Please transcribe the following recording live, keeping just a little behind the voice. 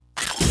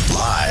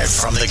Live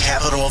from the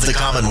capital of the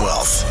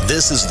Commonwealth,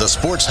 this is the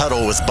Sports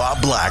Huddle with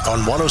Bob Black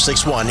on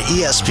 106.1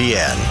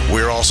 ESPN.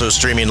 We're also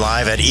streaming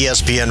live at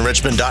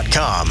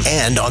ESPNRichmond.com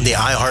and on the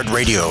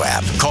iHeartRadio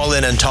app. Call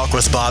in and talk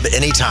with Bob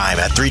anytime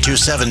at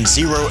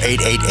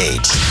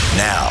 327-0888.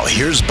 Now,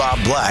 here's Bob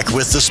Black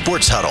with the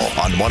Sports Huddle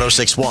on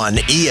 106.1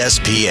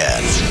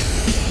 ESPN.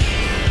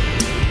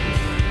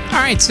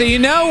 All right, so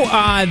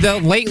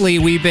lately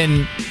we've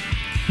been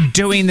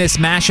doing this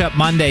Mashup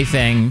Monday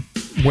thing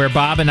where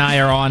Bob and I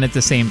are on at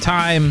the same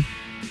time.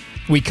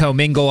 We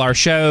commingle our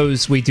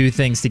shows. We do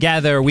things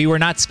together. We were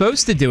not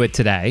supposed to do it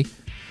today.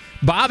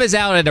 Bob is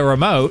out at a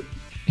remote.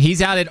 He's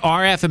out at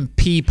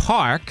RF&P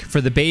Park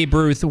for the Babe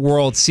Ruth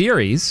World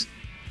Series.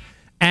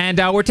 And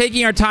we're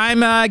taking our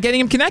time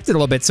getting him connected a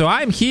little bit. So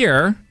I'm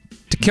here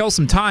to kill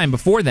some time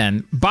before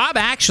then. Bob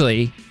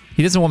actually,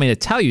 he doesn't want me to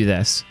tell you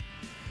this,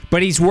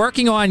 but he's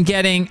working on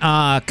getting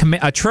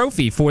a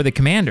trophy for the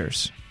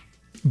Commanders.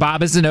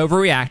 Bob is an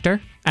overreactor,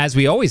 as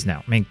we always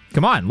know. I mean,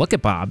 come on, look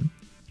at Bob.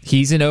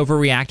 He's an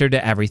overreactor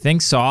to everything.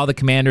 Saw the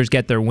Commanders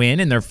get their win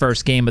in their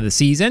first game of the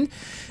season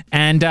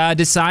and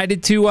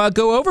decided to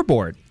go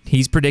overboard.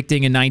 He's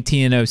predicting a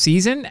 19-0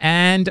 season,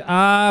 and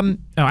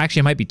actually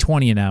it might be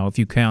 20-0 if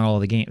you count all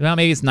the games. Well,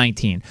 maybe it's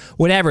 19.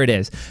 Whatever it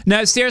is.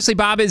 No, seriously,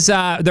 Bob is.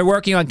 They're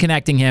working on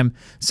connecting him,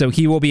 so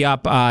he will be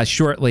up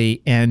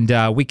shortly, and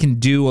we can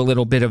do a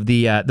little bit of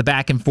the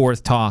back and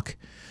forth talk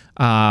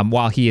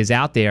while he is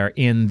out there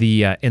in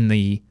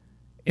the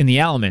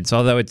elements.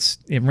 Although it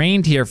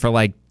rained here for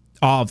like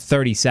all of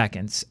 30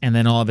 seconds, and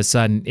then all of a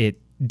sudden it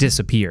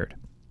disappeared.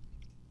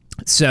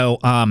 So.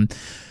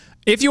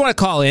 If you want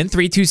to call in,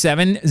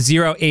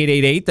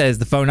 327-0888, that is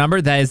the phone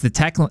number. That is the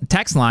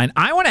text line.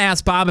 I want to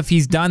ask Bob if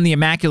he's done the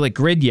Immaculate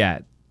Grid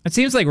yet. It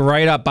seems like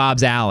right up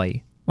Bob's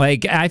alley.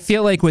 Like, I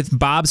feel like with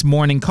Bob's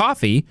morning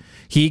coffee,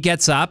 he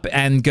gets up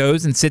and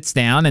goes and sits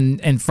down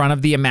in front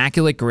of the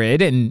Immaculate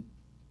Grid and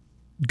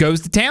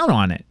goes to town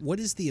on it. What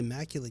is the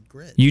Immaculate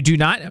Grid? You do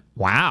not?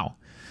 Wow.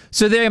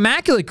 So the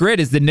Immaculate Grid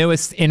is the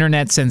newest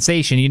internet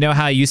sensation. You know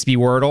how it used to be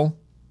Wordle?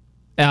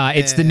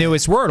 It's the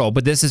newest Wordle,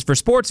 but this is for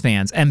sports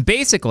fans. And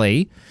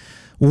basically,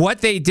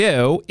 what they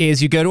do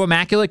is you go to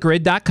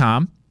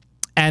ImmaculateGrid.com,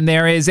 and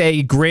there is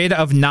a grid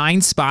of 9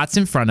 spots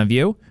in front of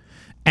you,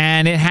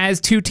 and it has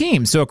 2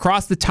 teams. So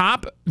across the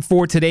top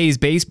for today's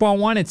baseball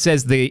one, it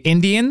says the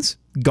Indians,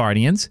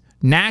 Guardians,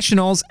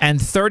 Nationals, and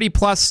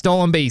 30-plus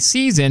stolen base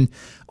season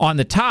on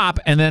the top.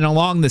 And then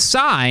along the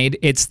side,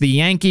 it's the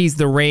Yankees,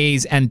 the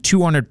Rays, and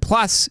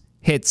 200-plus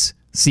hits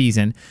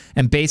season.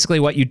 And basically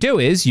what you do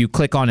is you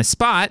click on a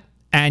spot,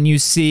 and you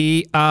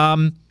see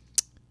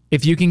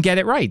if you can get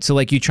it right. So,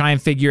 like, you try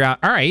and figure out,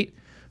 all right,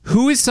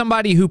 who is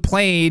somebody who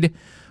played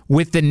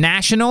with the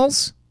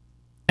Nationals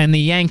and the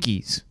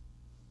Yankees?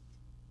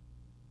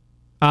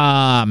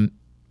 I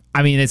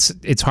mean,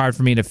 it's hard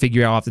for me to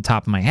figure out off the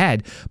top of my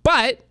head.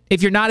 But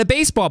if you're not a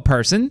baseball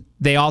person,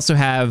 they also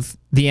have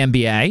the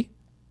NBA.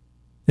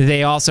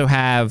 They also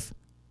have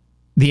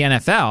the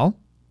NFL.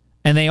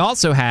 And they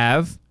also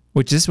have,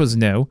 which this was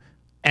new,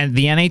 and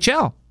the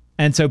NHL.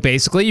 And so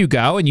basically you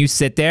go and you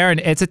sit there and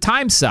it's a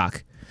time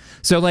suck.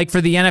 So like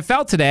for the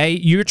NFL today,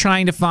 you're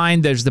trying to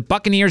find, there's the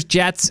Buccaneers,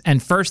 Jets,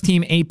 and first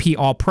team AP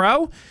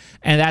All-Pro.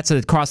 And that's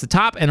across the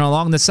top. And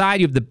along the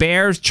side, you have the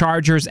Bears,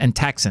 Chargers, and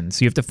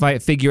Texans. You have to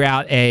figure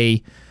out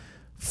a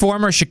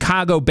former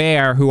Chicago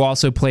Bear who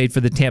also played for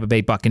the Tampa Bay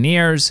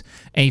Buccaneers,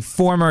 a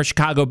former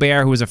Chicago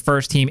Bear who was a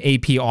first team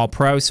AP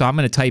All-Pro. So I'm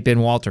going to type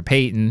in Walter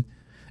Payton.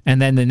 And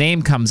then the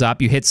name comes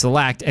up, you hit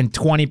select, and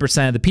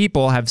 20% of the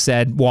people have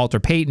said Walter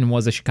Payton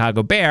was a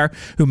Chicago Bear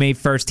who made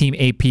first-team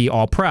AP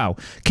All-Pro.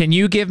 Can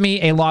you give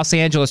me a Los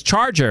Angeles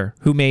Charger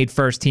who made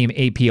first-team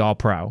AP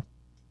All-Pro?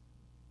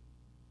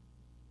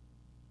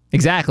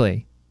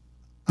 Exactly.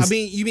 I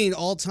mean, you mean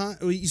all-time?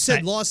 You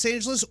said Los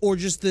Angeles or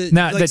just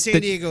San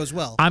Diego as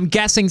well? I'm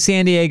guessing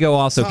San Diego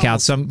also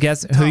counts. So I'm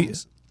guessing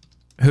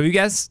who you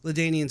guess?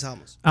 LaDainian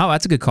Thomas. Oh,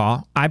 that's a good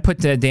call. I put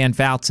Dan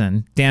Fouts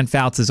in. Dan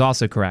Fouts is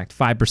also correct.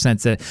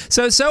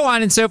 5%. So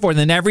on and so forth.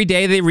 And every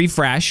day they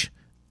refresh.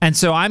 And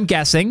so I'm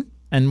guessing,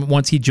 and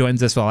once he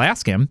joins us, I'll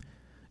ask him,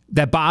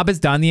 that Bob has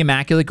done the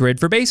Immaculate Grid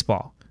for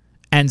baseball.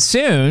 And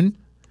soon,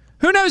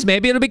 who knows,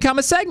 maybe it'll become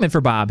a segment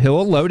for Bob.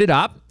 He'll load it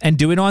up and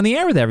do it on the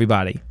air with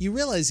everybody. You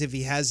realize if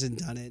he hasn't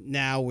done it,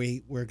 now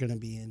we're going to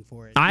be in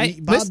for it.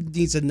 Bob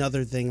needs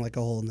another thing like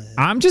a hole in the head.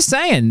 I'm just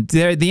saying,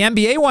 the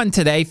NBA one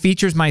today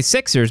features my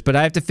Sixers, but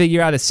I have to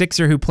figure out a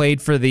Sixer who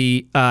played for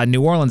the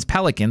New Orleans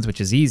Pelicans, which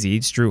is easy.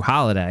 It's Drew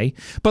Holiday.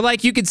 But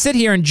like you could sit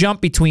here and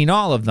jump between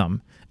all of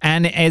them.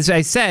 And as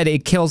I said,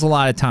 it kills a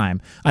lot of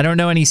time. I don't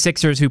know any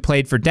Sixers who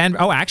played for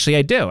Denver. Oh, actually,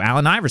 I do.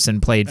 Allen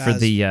Iverson played for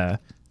the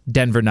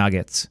Denver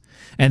Nuggets.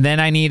 And then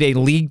I need a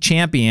league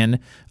champion.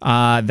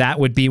 That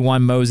would be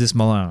one Moses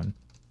Malone.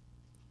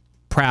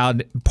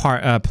 Proud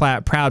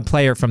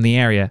player from the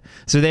area.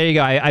 So there you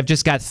go. I've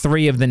just got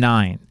 3 of the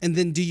 9. And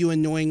then do you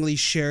annoyingly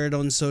share it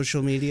on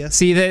social media?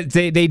 See,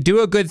 they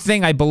do a good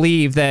thing, I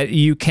believe, that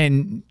you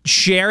can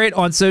share it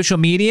on social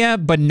media,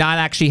 but not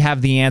actually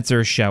have the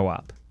answer show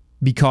up.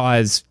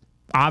 Because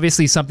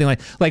obviously something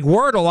like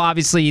Wordle,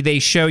 obviously they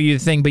show you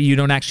the thing, but you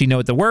don't actually know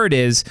what the word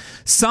is.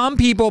 Some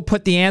people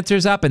put the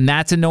answers up, and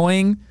that's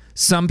annoying.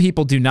 Some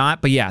people do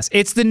not, but yes,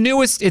 it's the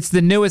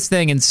newest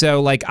thing. And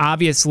so like,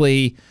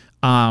 obviously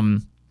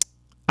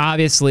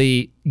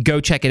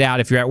go check it out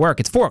if you're at work.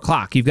 It's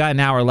 4:00. You've got an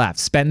hour left.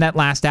 Spend that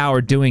last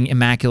hour doing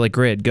Immaculate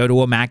Grid. Go to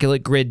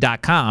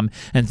ImmaculateGrid.com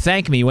and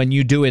thank me when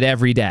you do it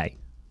every day.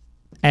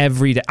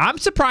 Every day. I'm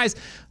surprised.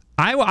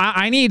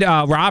 I need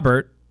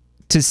Robert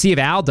to see if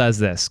Al does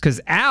this, because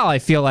Al, I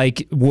feel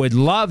like, would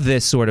love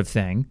this sort of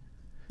thing.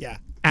 Yeah.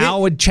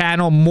 Al would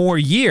channel more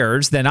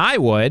years than I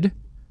would.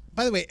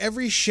 By the way,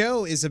 every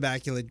show is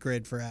Immaculate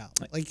Grid for Al.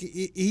 Like,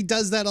 he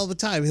does that all the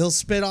time. He'll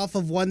spit off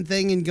of one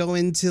thing and go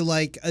into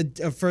like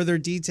a further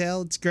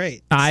detail. It's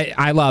great.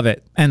 I love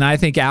it. And I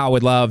think Al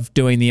would love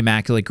doing the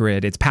Immaculate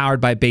Grid. It's powered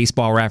by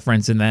Baseball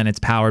Reference, and then it's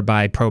powered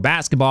by Pro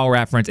Basketball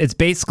Reference. It's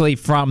basically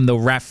from the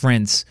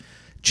reference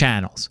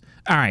channels.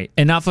 All right,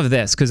 enough of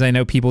this, because I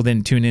know people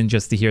didn't tune in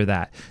just to hear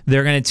that.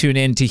 They're going to tune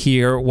in to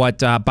hear what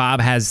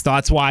Bob has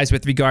thoughts-wise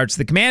with regards to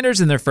the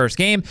Commanders in their first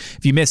game.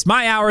 If you missed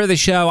my hour of the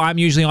show, I'm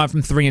usually on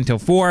from 3 until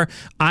 4.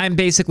 I'm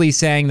basically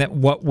saying that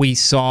what we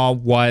saw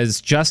was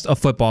just a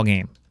football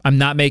game. I'm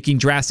not making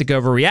drastic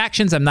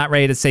overreactions. I'm not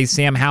ready to say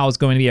Sam Howell is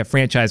going to be a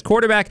franchise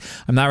quarterback.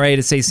 I'm not ready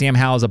to say Sam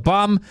Howell is a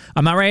bum.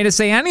 I'm not ready to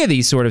say any of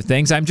these sort of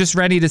things. I'm just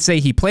ready to say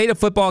he played a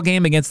football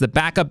game against the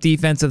backup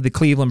defense of the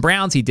Cleveland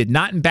Browns. He did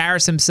not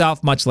embarrass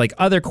himself, much like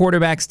other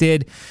quarterbacks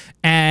did.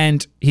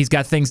 And he's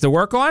got things to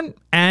work on,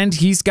 and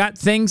he's got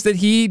things that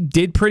he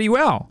did pretty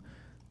well.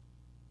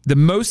 The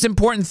most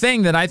important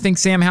thing that I think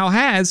Sam Howell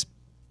has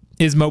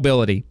is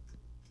mobility.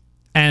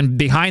 And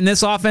behind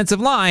this offensive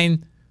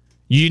line,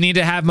 you need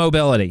to have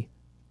mobility,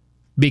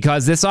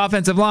 because this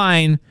offensive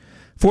line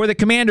for the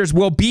Commanders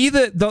will be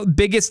the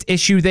biggest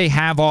issue they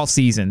have all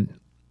season.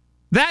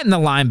 That and the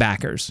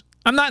linebackers.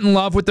 I'm not in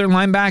love with their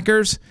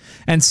linebackers,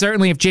 and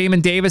certainly if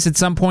Jamin Davis at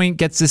some point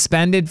gets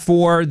suspended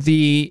for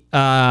the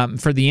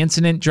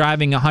incident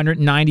driving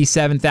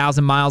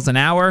 197,000 miles an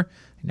hour,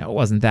 I know it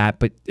wasn't that,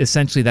 but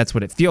essentially that's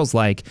what it feels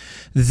like,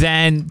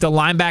 then the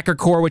linebacker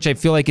core, which I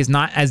feel like is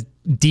not as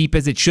deep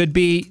as it should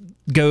be,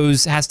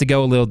 has to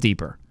go a little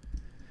deeper.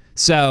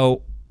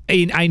 So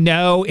I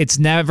know it's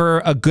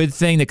never a good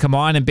thing to come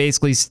on and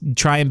basically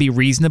try and be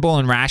reasonable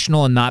and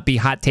rational and not be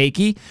hot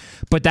takey,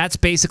 but that's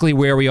basically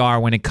where we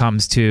are when it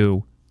comes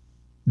to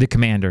the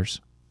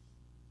Commanders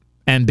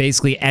and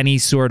basically any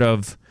sort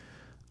of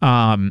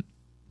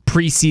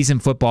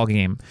preseason football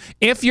game.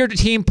 If your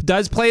team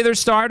does play their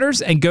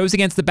starters and goes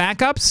against the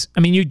backups,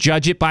 I mean, you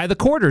judge it by the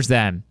quarters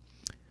then.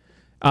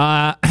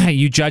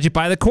 You judge it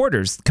by the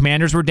quarters.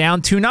 Commanders were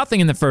down 2-0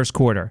 in the first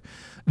quarter.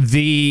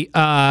 The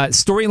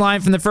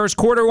storyline from the first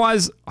quarter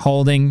was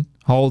holding,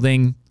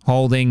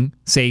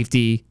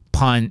 safety,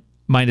 punt,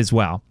 might as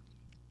well.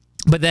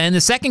 But then in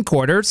the second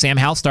quarter, Sam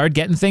Howell started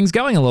getting things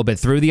going a little bit,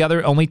 through the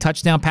only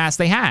touchdown pass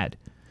they had.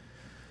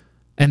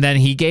 And then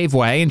he gave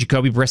way, and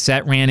Jacoby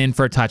Brissett ran in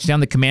for a touchdown.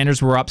 The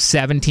Commanders were up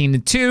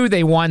 17-2.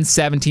 They won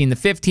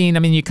 17-15. I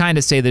mean, you kind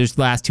of say those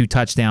last two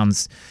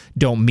touchdowns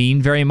don't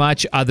mean very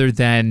much, other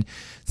than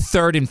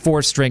third and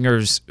fourth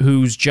stringers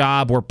whose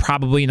job were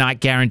probably not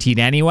guaranteed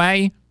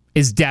anyway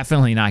is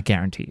definitely not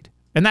guaranteed.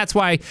 And that's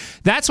why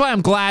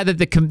I'm glad that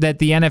the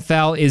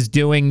NFL is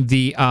doing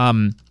the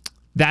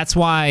that's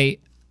why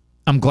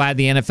I'm glad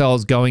the NFL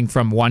is going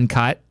from one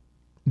cut,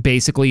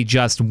 basically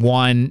just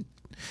one.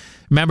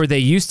 Remember, they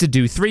used to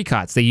do 3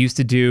 cuts. They used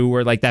to do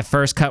where like that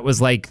first cut was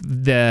like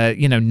the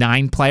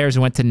 9 players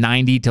went to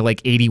 90 to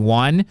like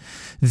 81.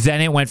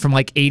 Then it went from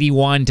like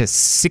 81 to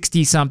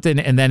 60 something,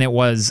 and then it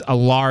was a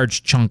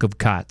large chunk of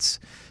cuts.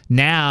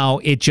 Now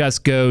it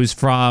just goes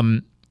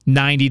from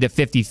 90 to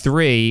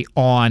 53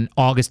 on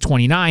August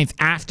 29th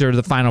after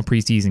the final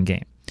preseason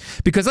game.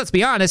 Because let's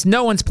be honest,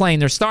 no one's playing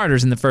their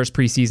starters in the first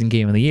preseason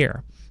game of the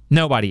year.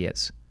 Nobody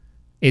is.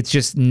 It's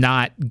just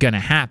not going to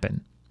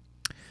happen.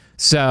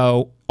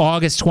 So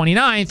August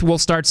 29th, we'll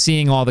start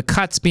seeing all the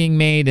cuts being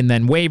made and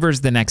then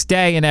waivers the next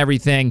day and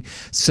everything.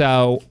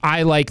 So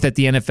I like that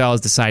the NFL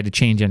has decided to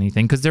change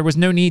anything, because there was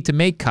no need to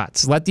make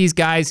cuts. Let these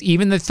guys,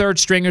 even the third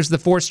stringers, the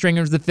fourth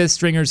stringers, the fifth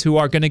stringers who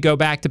are going to go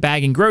back to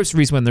bagging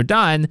groceries when they're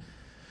done,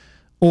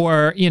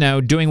 or,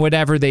 doing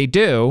whatever they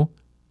do,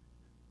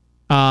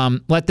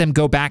 let them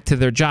go back to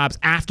their jobs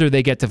after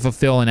they get to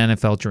fulfill an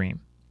NFL dream.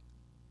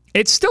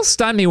 It still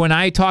stunned me when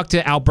I talked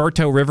to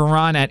Alberto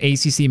Riveron at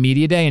ACC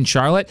Media Day in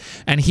Charlotte,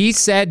 and he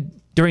said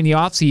during the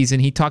offseason,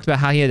 he talked about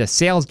how he had a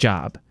sales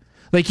job.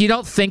 Like, you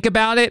don't think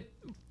about it,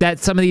 that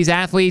some of these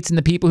athletes and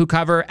the people who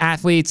cover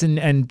athletes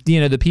and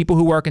the people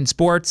who work in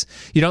sports,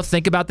 you don't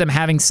think about them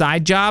having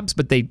side jobs,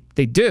 but they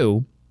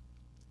do.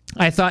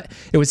 I thought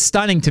it was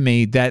stunning to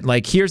me that,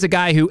 like, here's a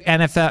guy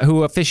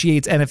who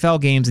officiates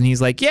NFL games, and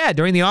he's like, yeah,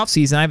 during the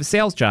offseason, I have a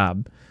sales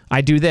job.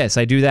 I do this,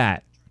 I do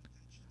that.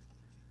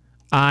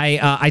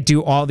 I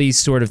do all these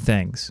sort of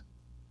things.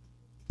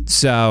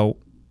 So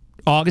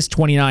August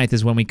 29th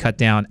is when we cut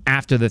down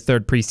after the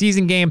third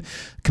preseason game.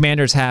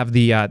 Commanders have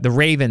the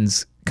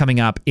Ravens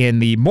coming up in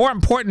the more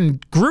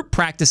important group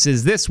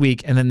practices this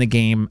week, and then the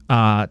game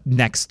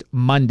next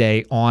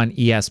Monday on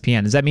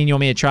ESPN. Does that mean you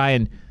want me to try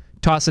and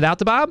toss it out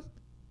to Bob?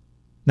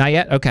 Not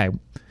yet? Okay.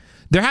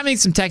 They're having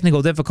some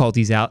technical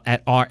difficulties out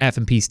at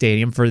RF&P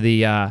Stadium for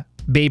the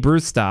Babe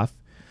Ruth stuff.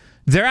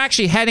 They're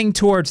actually heading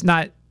towards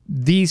not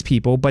these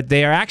people, but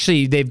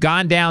they've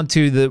gone down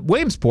to the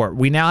Williamsport.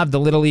 We now have the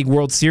Little League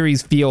World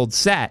Series field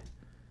set.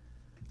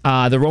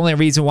 The only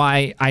reason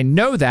why I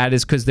know that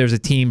is because there's a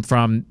team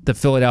from the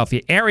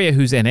Philadelphia area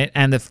who's in it,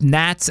 and the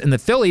Nats and the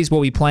Phillies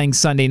will be playing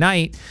Sunday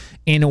night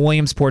in a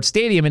Williamsport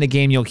Stadium in a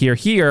game you'll hear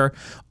here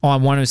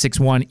on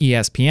 106.1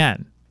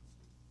 ESPN.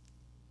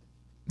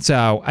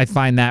 So I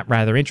find that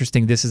rather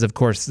interesting. This is, of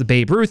course, the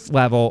Babe Ruth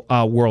level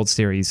World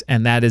Series,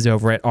 and that is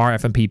over at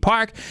RF&P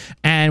Park.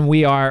 And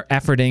we are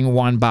efforting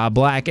one Bob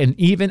Black. And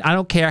even, I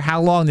don't care how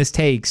long this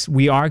takes,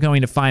 we are going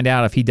to find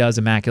out if he does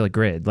Immaculate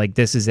Grid. Like,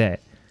 this is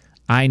it.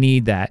 I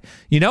need that.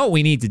 You know what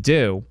we need to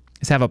do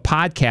is have a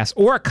podcast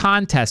or a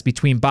contest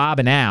between Bob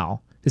and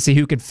Al to see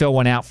who can fill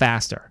one out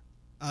faster.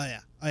 Oh, yeah.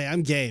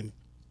 I'm game.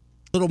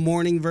 Little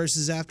morning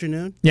versus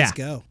afternoon. Yeah. Let's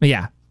go.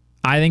 Yeah.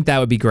 I think that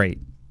would be great.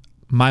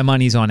 My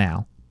money's on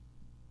Al.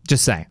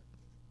 Just saying.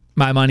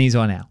 My money's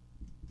on Al.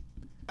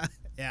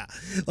 Yeah.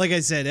 Like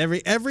I said,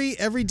 every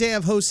day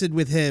I've hosted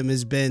with him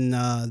has been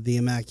the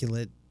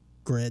Immaculate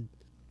Grid.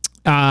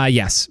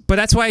 Yes. But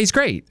that's why he's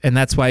great. And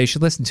that's why you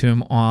should listen to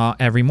him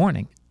every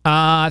morning.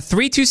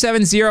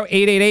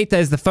 3270888, that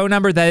is the phone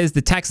number. That is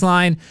the text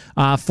line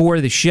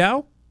for the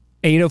show.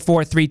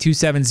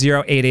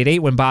 804-327-0888.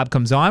 When Bob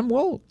comes on,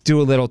 we'll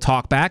do a little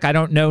talk back. I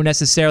don't know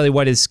necessarily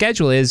what his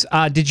schedule is.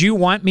 Did you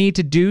want me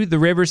to do the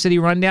River City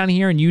rundown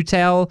here and you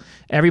tell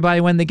everybody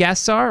when the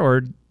guests are?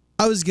 Or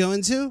I was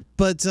going to,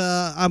 but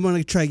I'm going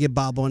to try to get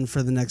Bob on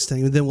for the next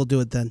thing, and then we'll do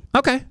it then.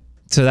 Okay,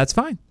 so that's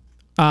fine.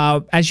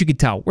 As you can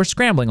tell, we're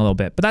scrambling a little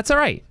bit, but that's all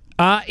right.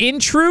 In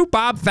true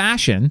Bob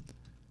fashion,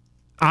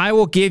 I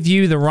will give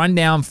you the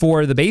rundown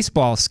for the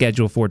baseball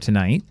schedule for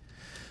tonight.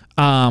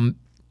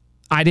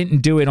 I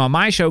didn't do it on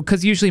my show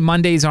because usually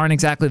Mondays aren't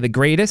exactly the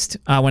greatest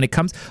when it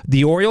comes.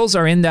 The Orioles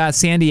are in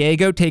San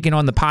Diego taking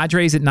on the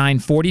Padres at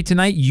 9:40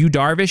 tonight. Yu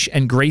Darvish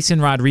and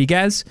Grayson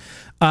Rodriguez.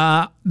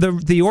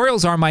 The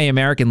Orioles are my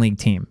American League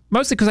team,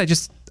 mostly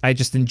because I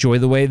just enjoy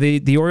the way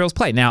the Orioles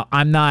play. Now,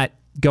 I'm not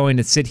going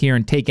to sit here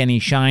and take any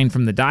shine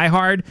from the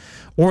diehard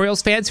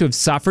Orioles fans who have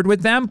suffered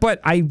with them, but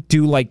I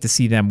do like to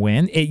see them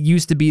win. It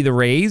used to be the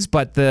Rays,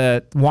 but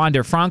the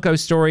Wander Franco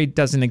story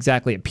doesn't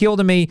exactly appeal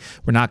to me.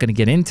 We're not going to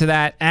get into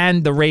that.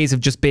 And the Rays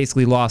have just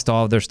basically lost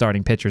all of their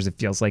starting pitchers, it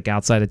feels like,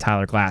 outside of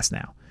Tyler Glass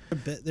now.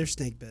 They're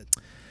snake bit.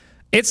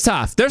 It's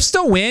tough. They'll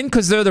still win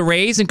because they're the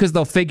Rays and because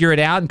they'll figure it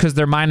out and because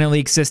their minor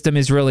league system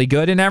is really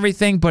good and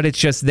everything, but it's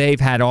just they've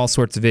had all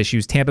sorts of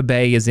issues. Tampa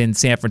Bay is in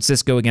San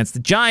Francisco against the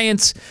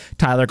Giants.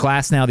 Tyler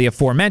Glass, now the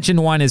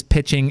aforementioned one, is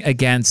pitching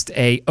against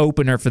a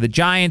opener for the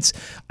Giants.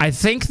 I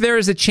think there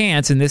is a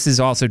chance, and this is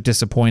also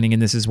disappointing,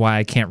 and this is why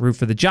I can't root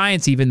for the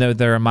Giants, even though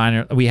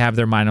we have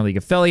their minor league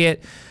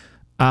affiliate.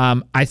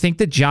 I think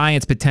the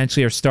Giants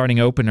potentially are starting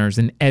openers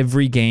in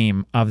every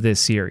game of this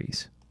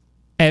series.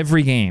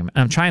 Every game.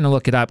 I'm trying to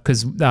look it up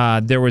because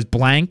there was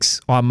blanks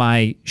on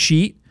my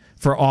sheet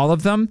for all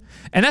of them,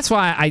 and that's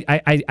why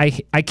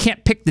I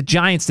can't pick the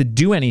Giants to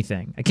do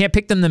anything. I can't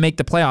pick them to make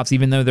the playoffs,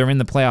 even though they're in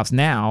the playoffs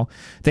now.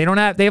 They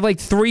have like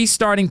 3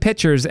 starting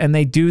pitchers, and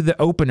they do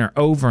the opener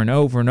over and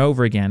over and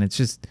over again. It's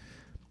just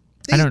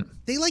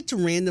They like to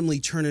randomly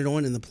turn it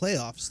on in the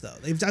playoffs, though.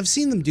 I've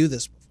seen them do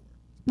this before.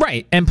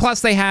 Right, and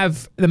plus they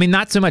have,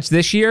 not so much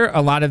this year.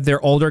 A lot of their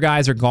older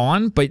guys are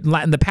gone, but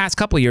in the past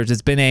couple of years,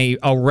 it's been an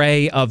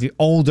array of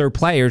older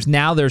players.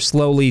 Now they're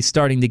slowly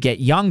starting to get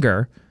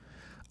younger,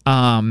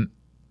 but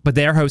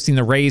they're hosting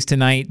the Rays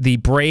tonight. The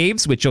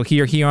Braves, which you'll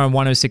hear here on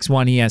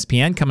 106.1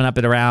 ESPN, coming up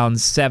at around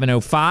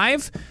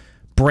 7:05.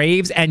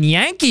 Braves and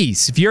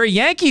Yankees. If you're a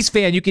Yankees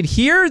fan, you can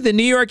hear the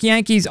New York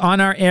Yankees on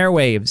our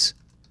airwaves.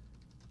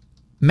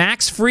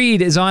 Max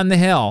Fried is on the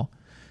hill.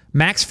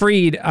 Max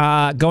Fried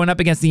going up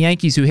against the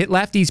Yankees, who hit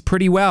lefties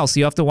pretty well, so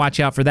you have to watch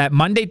out for that.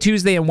 Monday,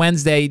 Tuesday, and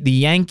Wednesday, the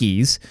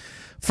Yankees.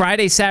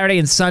 Friday, Saturday,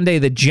 and Sunday,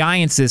 the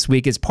Giants this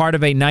week is part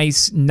of a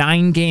nice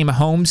 9-game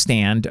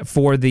homestand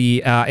for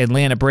the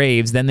Atlanta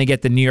Braves. Then they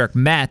get the New York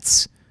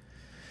Mets,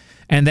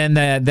 and then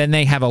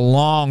they have a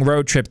long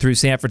road trip through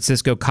San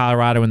Francisco,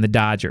 Colorado, and the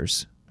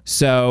Dodgers.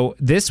 So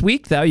this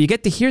week, though, you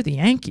get to hear the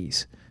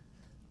Yankees.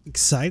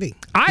 Exciting.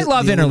 I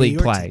love interleague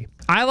play.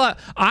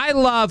 I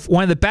love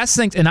one of the best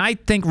things, and I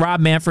think Rob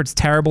Manfred's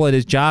terrible at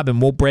his job,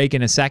 and we'll break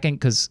in a second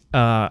because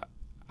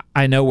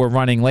I know we're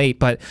running late,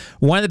 but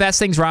one of the best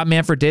things Rob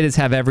Manfred did is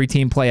have every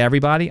team play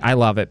everybody. I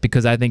love it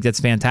because I think that's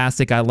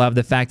fantastic. I love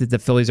the fact that the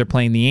Phillies are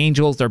playing the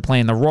Angels, they're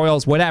playing the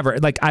Royals, whatever.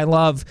 I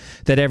love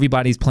that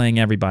everybody's playing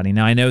everybody.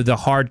 Now, I know the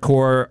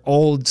hardcore,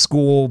 old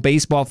school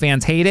baseball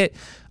fans hate it.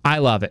 I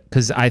love it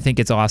because I think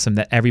it's awesome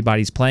that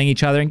everybody's playing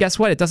each other. And guess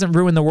what? It doesn't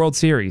ruin the World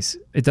Series.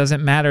 It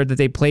doesn't matter that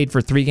they played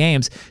for 3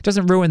 games. It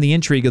doesn't ruin the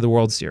intrigue of the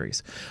World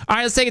Series. All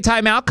right, let's take a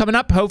timeout. Coming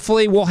up,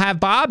 hopefully we'll have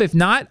Bob. If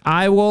not,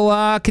 I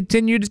will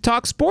continue to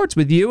talk sports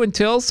with you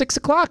until 6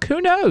 o'clock. Who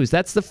knows?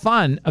 That's the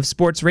fun of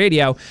sports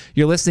radio.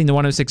 You're listening to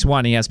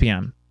 106.1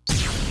 ESPN.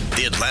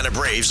 The Atlanta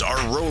Braves are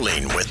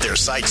rolling with their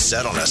sights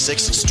set on a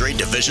 6th straight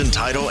division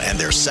title and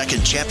their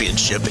 2nd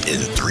championship in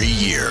 3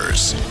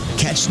 years.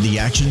 Catch the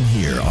action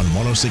here on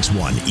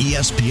 106.1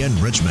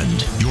 ESPN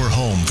Richmond, your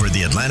home for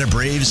the Atlanta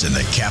Braves in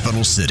the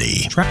capital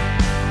city.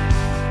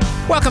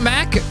 Welcome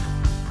back.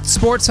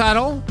 Sports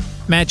Huddle.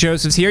 Matt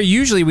Joseph's here.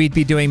 Usually we'd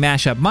be doing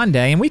Mashup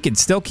Monday, and we could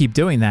still keep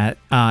doing that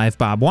if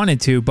Bob wanted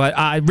to. But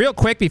real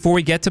quick, before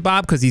we get to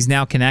Bob, because he's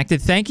now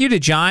connected, thank you to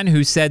John,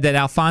 who said that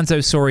Alfonso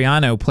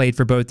Soriano played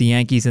for both the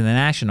Yankees and the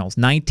Nationals.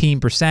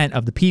 19%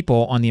 of the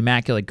people on the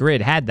Immaculate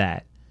Grid had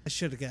that.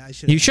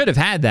 You should have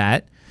had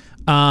that.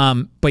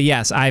 But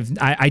yes,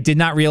 I did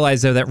not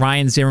realize, though, that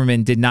Ryan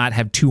Zimmerman did not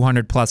have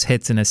 200-plus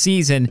hits in a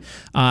season,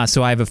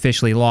 so I've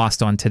officially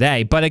lost on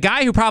today. But a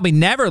guy who probably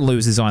never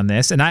loses on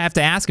this, and I have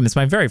to ask him, it's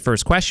my very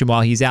first question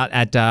while he's out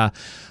at the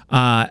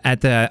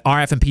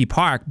RF&P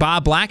Park,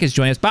 Bob Black is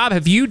joining us. Bob,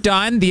 have you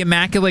done the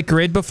Immaculate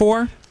Grid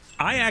before?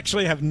 I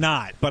actually have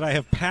not, but I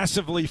have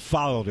passively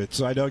followed it,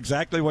 so I know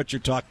exactly what you're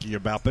talking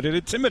about. But it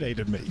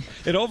intimidated me.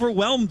 It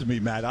overwhelmed me,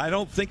 Matt. I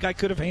don't think I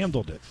could have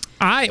handled it.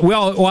 AJ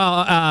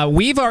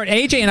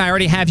and I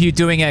already have you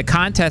doing a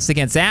contest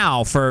against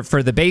Al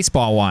for the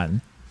baseball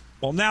one.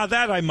 Well, now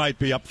that I might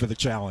be up for the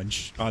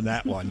challenge on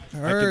that one.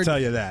 I can tell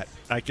you that.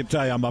 I can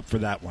tell you I'm up for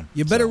that one.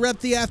 You better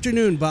rep the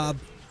afternoon, Bob.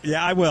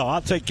 Yeah, I will.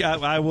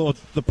 I will.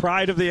 The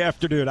pride of the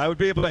afternoon. I would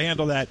be able to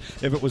handle that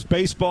if it was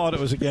baseball and it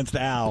was against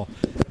Al.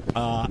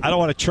 I don't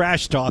want to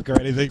trash talk or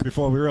anything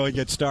before we really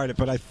get started,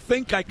 but I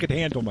think I could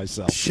handle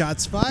myself.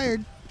 Shots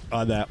fired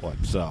On that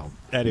one. So,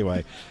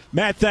 anyway.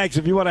 Matt, thanks.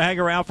 If you want to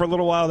hang around for a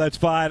little while, that's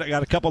fine. I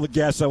got a couple of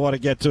guests I want to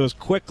get to as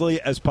quickly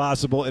as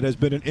possible. It has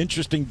been an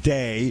interesting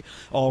day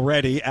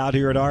already out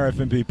here at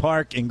RF&P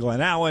Park in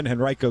Glen Allen,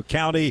 Henrico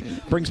County.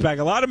 Brings back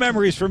a lot of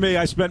memories for me.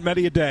 I spent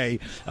many a day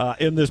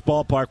in this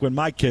ballpark when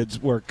my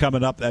kids were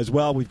coming up as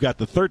well. We've got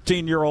the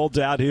 13-year-olds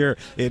out here.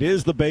 It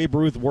is the Babe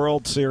Ruth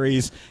World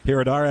Series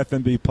here at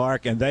RF&P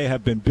Park, and they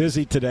have been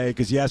busy today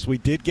because, yes, we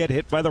did get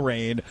hit by the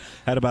rain.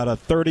 Had about a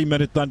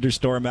 30-minute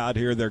thunderstorm out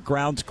here. Their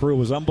grounds crew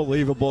was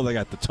unbelievable. They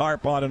got the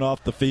tarp on and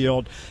off the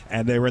field,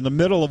 and they were in the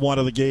middle of one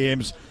of the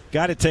games,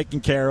 got it taken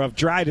care of,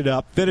 dried it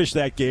up, finished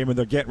that game, and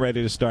they're getting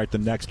ready to start the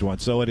next one.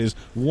 So it is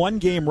one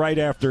game right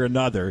after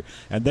another,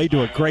 and they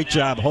do a great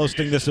job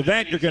hosting this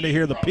event. You're going to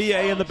hear the PA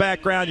in the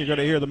background. You're going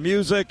to hear the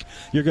music.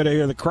 You're going to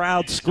hear the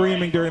crowd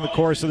screaming during the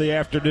course of the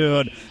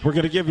afternoon. We're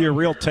going to give you a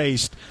real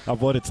taste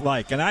of what it's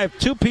like. And I have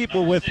two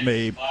people with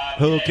me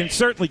who can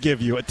certainly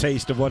give you a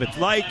taste of what it's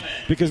like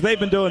because they've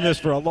been doing this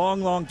for a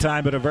long, long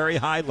time at a very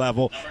high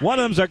level. One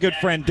of them is our good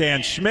friend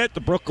Dan Schmitt,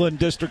 the Brookland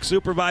District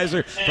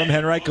Supervisor from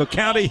Henrico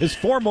County. His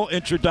formal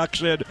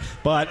introduction,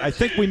 but I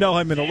think we know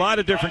him in a lot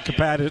of different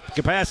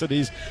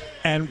capacities.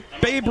 And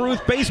Babe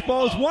Ruth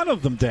baseball is one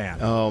of them, Dan.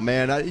 Oh,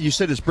 man. You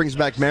said this brings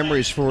back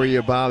memories for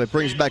you, Bob. It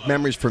brings back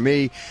memories for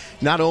me.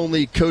 Not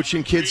only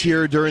coaching kids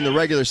here during the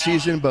regular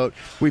season, but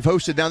we've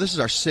hosted now. This is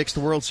our 6th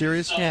World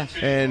Series. Yeah.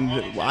 And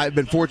I've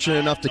been fortunate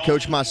enough to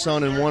coach my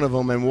son in one of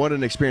them, and what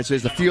an experience it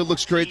is. The field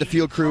looks great. The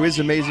field crew is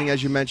amazing,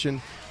 as you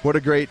mentioned. What a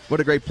great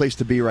place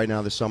to be right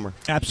now this summer.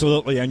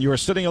 Absolutely, and you are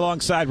sitting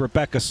alongside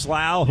Rebecca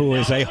Slough, who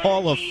is a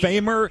Hall of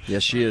Famer.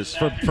 Yes, she is.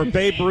 For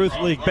Babe Ruth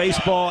League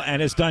Baseball,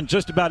 and has done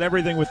just about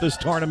everything with this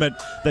tournament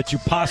that you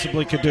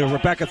possibly could do.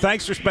 Rebecca,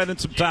 thanks for spending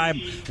some time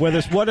with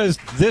us. What does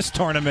this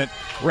tournament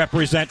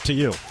represent to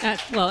you?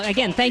 Well,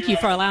 again, thank you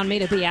for allowing me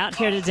to be out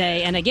here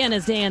today. And again,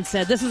 as Dan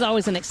said, this is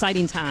always an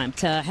exciting time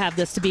to have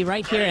this, to be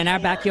right here in our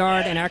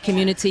backyard, in our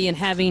community, and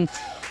having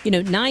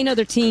 9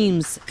 other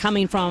teams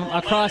coming from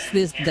across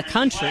the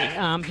country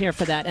here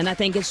for that. And I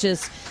think it's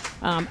just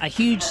a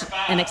huge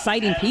and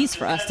exciting piece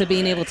for us to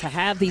being able to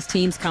have these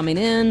teams coming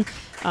in.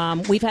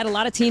 We've had a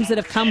lot of teams that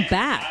have come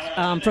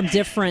back from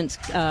different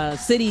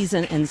cities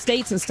and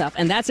states and stuff.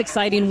 And that's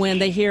exciting when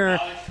they hear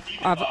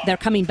they're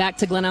coming back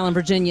to Glen Allen,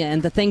 Virginia,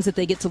 and the things that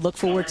they get to look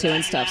forward to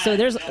and stuff. So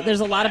there's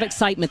a lot of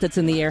excitement that's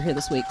in the air here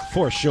this week.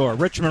 For sure.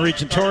 Richmond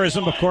Region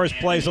Tourism, of course,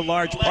 plays a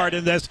large part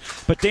in this.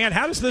 But, Dan,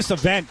 how does this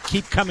event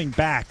keep coming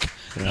back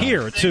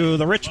here to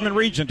the Richmond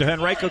region, to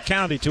Henrico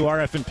County, to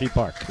RF&P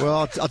Park?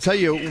 Well, I'll tell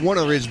you, one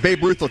of the reasons,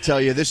 Babe Ruth will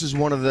tell you, this is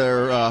one of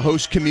their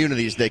host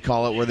communities, they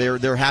call it, where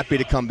they're happy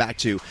to come back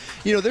to.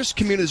 There's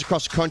communities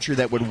across the country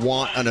that would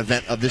want an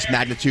event of this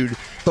magnitude,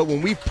 but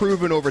when we've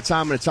proven over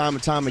time and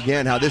time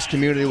again how this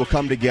community will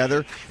come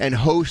together and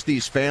host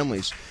these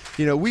families,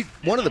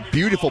 one of the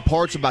beautiful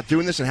parts about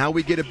doing this and how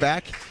we get it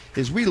back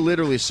is we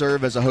literally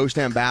serve as a host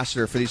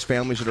ambassador for these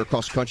families that are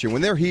across the country.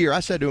 When they're here, I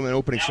said to them in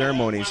opening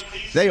ceremonies,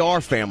 they are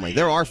family.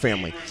 They're our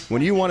family.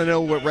 When you want to know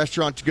what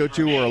restaurant to go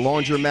to or a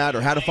laundromat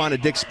or how to find a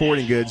Dick's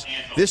Sporting Goods,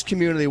 this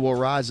community will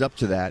rise up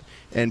to that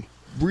and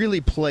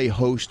really play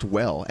host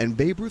well. And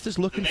Babe Ruth is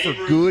looking for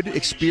good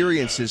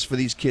experiences for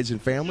these kids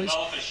and families,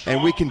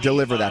 and we can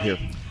deliver that here.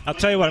 I'll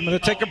tell you what, I'm going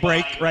to take a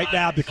break right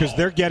now because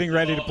they're getting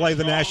ready to play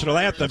the national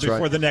anthem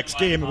before the next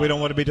game, and we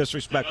don't want to be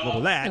disrespectful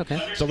to that.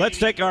 Okay. So let's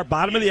take our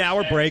bottom of the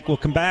hour break. We'll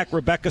come back.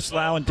 Rebecca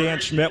Slough and Dan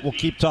Schmitt will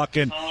keep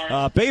talking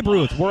Babe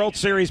Ruth, World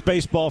Series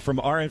baseball from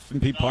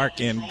RF&P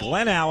Park in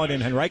Glen Allen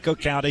in Henrico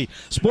County.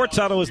 Sports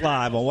Huddle is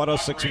live on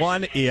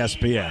 106.1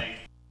 ESPN.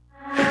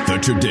 The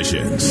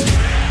traditions.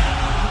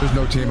 There's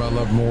no team I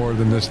love more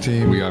than this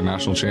team. We got a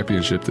national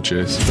championship to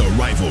chase. The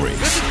rivalries.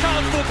 This is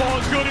college football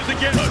as good as it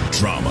gets. The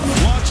drama.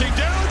 Launching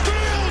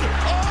downfield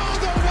all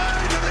the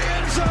way to the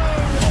end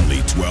zone.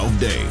 Only 12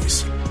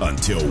 days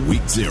until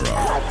week 0.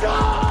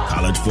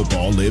 College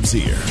football lives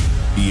here.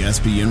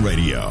 ESPN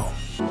Radio.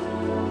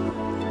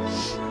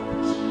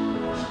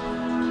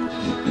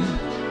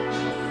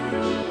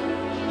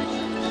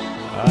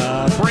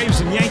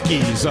 Braves and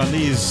Yankees on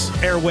these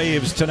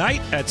airwaves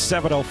tonight at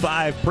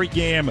 7:05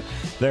 pregame.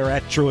 They're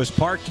at Truist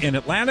Park in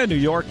Atlanta, New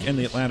York, and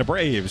the Atlanta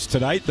Braves.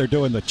 Tonight they're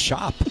doing the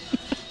chop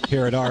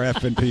here at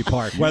RF&P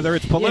Park, whether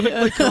it's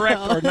politically correct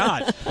or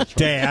not.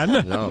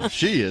 Dan. No,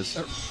 she is.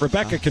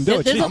 Rebecca can do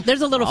it.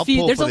 There's a little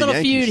feud. There's a little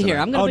feud here.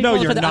 I'm going to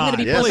be pulling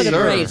for the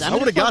Braves. I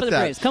would have got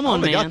that. Come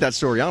on, man. I would have got that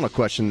Soriano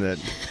question that.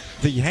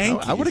 The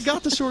Yankees. I would have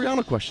got the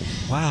Soriano question.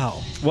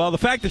 Wow. Well, the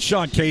fact that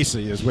Sean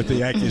Casey is with the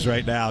Yankees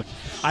right now,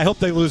 I hope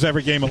they lose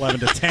every game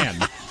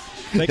 11-10.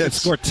 They can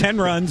score 10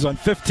 runs on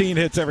 15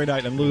 hits every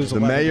night and lose 11-10. The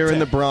mayor in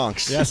the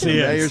Bronx. Yes, he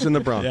is. The mayor's in the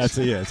Bronx. Yes,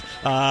 he is.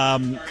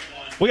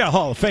 We got a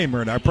Hall of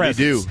Famer in our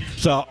presence. We do.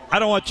 So I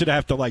don't want you to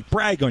have to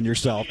brag on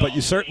yourself, but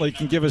you certainly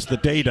can give us the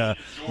data.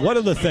 What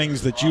are the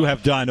things that you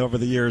have done over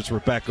the years,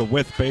 Rebecca,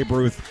 with Babe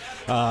Ruth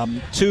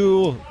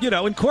to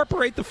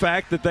incorporate the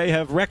fact that they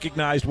have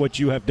recognized what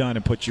you have done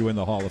and put you in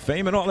the Hall of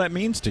Fame and all that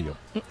means to you?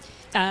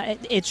 I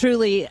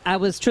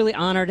was truly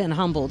honored and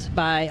humbled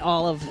by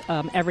all of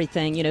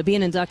everything.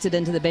 Being inducted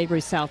into the Babe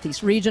Ruth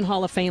Southeast Region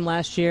Hall of Fame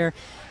last year,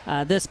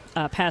 this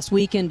past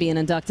weekend being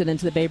inducted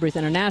into the Babe Ruth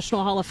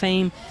International Hall of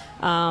Fame,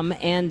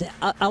 and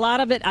a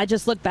lot of it, I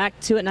just look back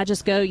to it and I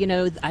just go,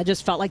 I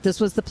just felt like this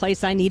was the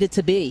place I needed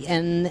to be,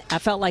 and I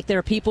felt like there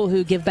are people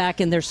who give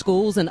back in their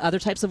schools and other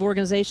types of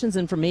organizations,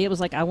 and for me, it was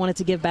like I wanted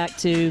to give back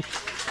to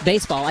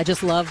baseball. I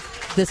just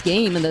love this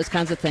game and those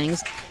kinds of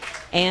things.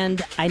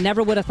 And I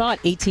never would have thought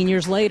 18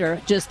 years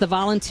later, just the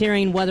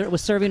volunteering, whether it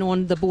was serving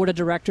on the board of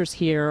directors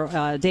here.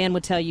 Dan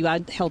would tell you I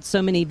held so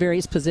many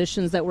various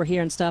positions that were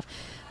here and stuff.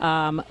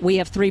 We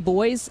have 3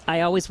 boys.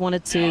 I always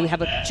wanted to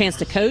have a chance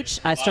to coach.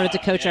 I started to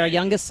coach our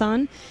youngest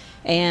son,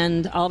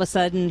 and all of a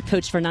sudden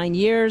coached for 9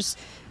 years.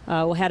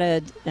 We had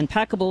an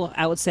impeccable,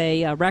 I would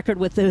say, record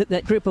with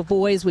that group of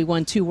boys. We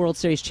won 2 World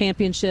Series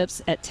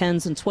championships at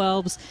 10s and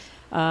 12s.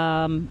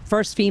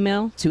 First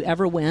female to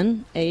ever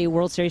win a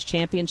World Series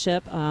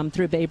championship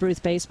through Babe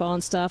Ruth baseball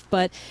and stuff.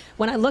 But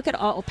when I look at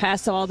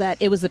past all that,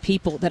 it was the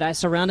people that I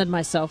surrounded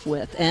myself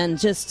with, and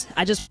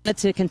I just wanted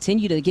to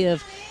continue to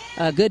give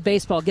good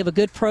baseball, give a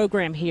good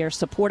program here,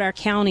 support our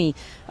county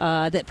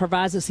that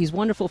provides us these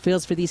wonderful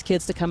fields for these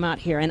kids to come out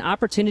here, and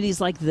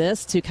opportunities like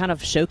this to kind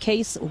of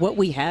showcase what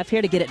we have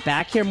here, to get it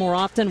back here more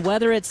often,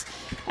 whether it's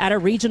at a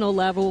regional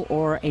level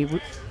or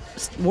a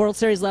World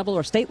Series level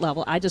or state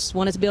level. I just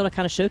wanted to be able to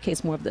kind of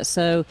showcase more of this.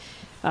 So,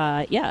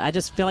 I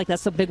just feel like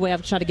that's a big way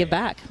I've tried to give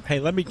back.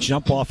 Hey, let me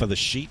jump off of the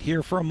sheet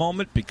here for a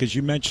moment because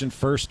you mentioned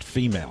first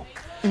female.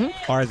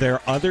 Mm-hmm. Are there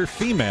other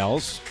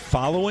females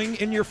following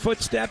in your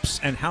footsteps,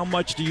 and how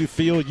much do you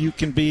feel you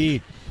can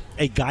be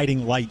a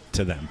guiding light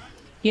to them?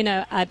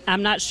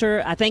 I'm not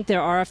sure. I think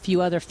there are a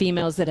few other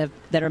females that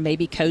are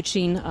maybe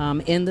coaching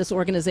in this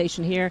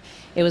organization here.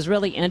 It was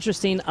really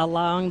interesting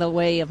along the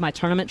way of my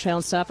tournament trail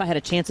and stuff. I had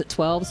a chance at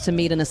 12s to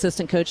meet an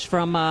assistant coach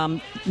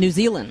from New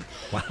Zealand.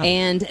 Wow.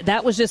 And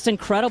that was just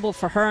incredible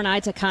for her and I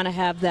to kind of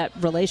have that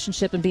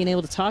relationship and being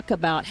able to talk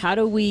about how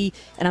do we,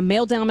 in a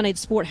male-dominated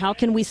sport, how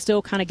can we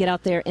still kind of get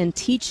out there and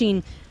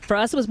teaching. For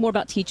us, it was more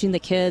about teaching the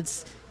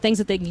kids things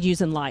that they can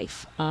use in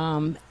life.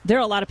 There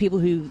are a lot of people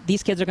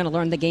these kids are going to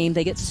learn the game.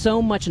 They get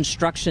so much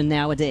instruction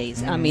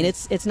nowadays. I mean,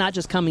 it's not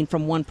just coming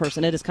from one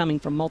person. It is coming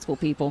from multiple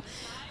people.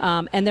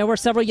 And there were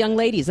several young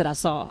ladies that I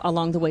saw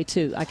along the way,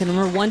 too. I can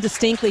remember one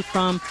distinctly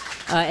from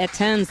at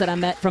 10s that I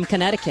met from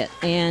Connecticut,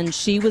 and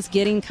she was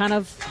getting kind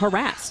of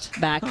harassed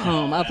back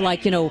home of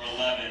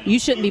you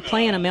shouldn't be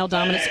playing a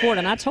male-dominant sport.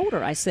 And I told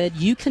her, I said,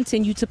 you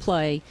continue to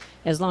play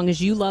as long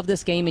as you love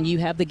this game and you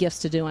have the gifts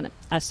to doing it.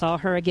 I saw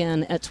her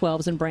again at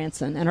 12s in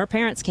Branson, and her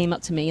parents came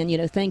up to me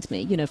and, thanked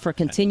me, for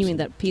continuing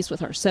that piece with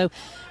her. So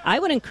I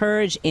would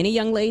encourage any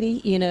young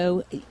lady,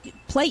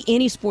 play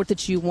any sport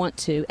that you want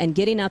to, and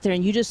getting out there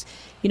and you just,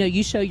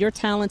 you show your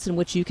talents and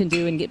what you can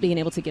do and being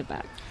able to give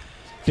back.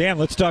 Dan,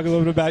 let's talk a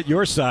little bit about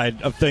your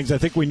side of things. I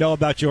think we know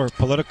about your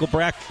political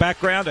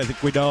background. I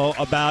think we know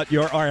about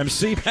your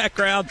RMC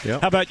background.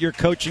 Yep. How about your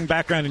coaching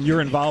background and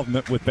your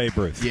involvement with Babe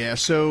Ruth? Yeah,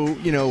 so,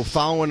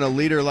 following a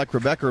leader like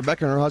Rebecca and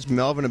her husband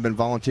Melvin have been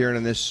volunteering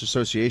in this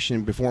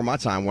association before my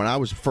time. When I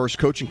was first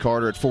coaching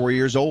Carter at 4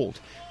 years old,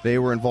 they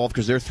were involved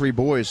because their 3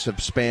 boys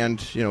have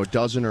spanned, a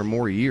dozen or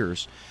more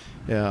years.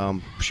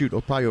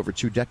 Probably over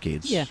 2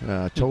 decades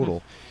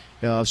total.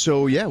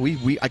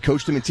 I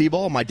coached them in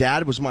T-ball. My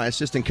dad was my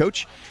assistant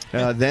coach.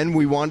 Then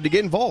we wanted to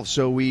get involved,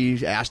 so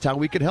we asked how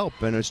we could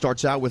help. And it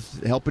starts out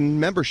with helping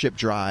membership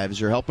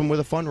drives or helping with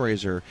a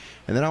fundraiser.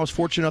 And then I was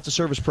fortunate enough to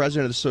serve as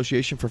president of the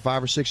association for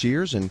 5 or 6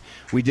 years, and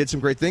we did some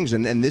great things.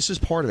 And this is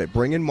part of it.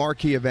 Bringing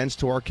marquee events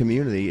to our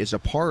community is a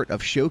part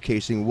of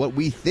showcasing what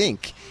we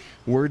think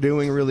we're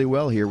doing really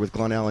well here with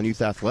Glen Allen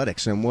Youth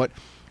Athletics, and what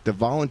the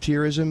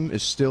volunteerism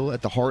is still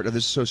at the heart of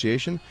this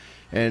association.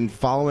 And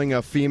following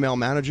a female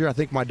manager, I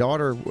think my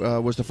daughter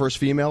was the first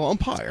female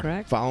umpire.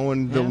 Correct.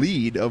 Following the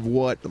lead of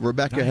what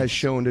Rebecca has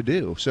shown to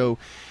do. So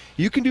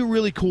you can do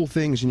really cool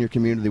things in your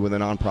community with a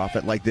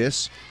nonprofit like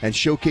this, and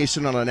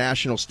showcasing on a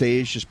national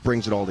stage just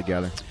brings it all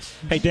together.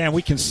 Hey, Dan,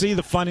 we can see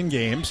the fun and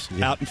games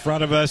out in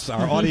front of us.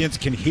 Our audience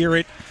can hear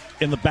it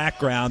in the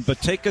background, but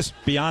take us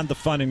beyond the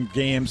fun and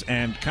games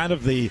and kind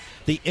of the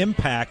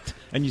impact,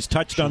 and you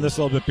touched on this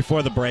a little bit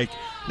before the break,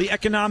 the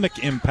economic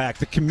impact,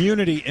 the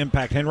community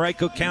impact,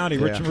 Henrico County,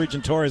 Richmond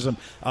Region Tourism,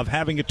 of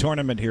having a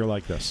tournament here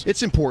like this.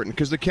 It's important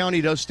because the county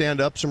does stand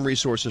up some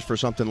resources for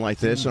something like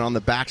this and on the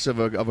backs of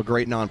a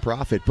great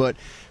nonprofit. But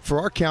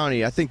for our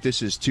county, I think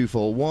this is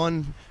twofold.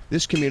 One,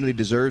 this community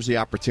deserves the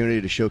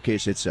opportunity to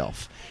showcase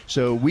itself.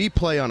 So we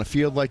play on a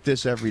field like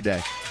this every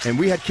day. And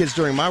we had kids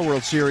during my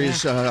World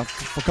Series a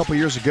couple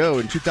years ago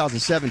in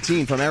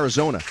 2017 from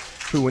Arizona,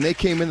 who, when they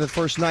came in the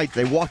first night,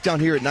 they walked down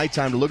here at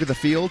nighttime to look at the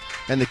field,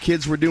 and the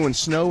kids were doing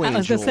snow angels.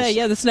 I was going to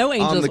say, the snow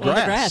angels on the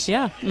grass.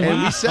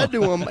 And we said to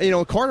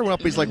them, Carter went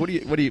up, he's like, what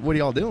are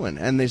y'all doing?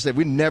 And they said,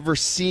 we've never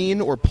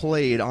seen or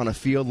played on a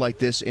field like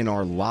this in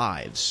our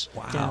lives.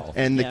 Wow.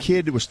 And the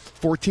kid was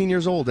 14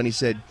 years old, and he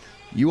said,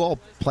 you all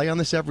play on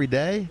this every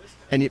day?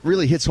 And it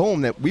really hits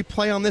home that we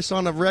play on this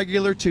on a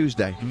regular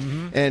Tuesday.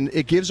 And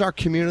it gives our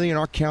community and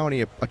our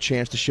county a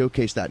chance to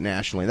showcase that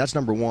nationally. That's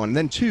number one. And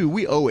then two,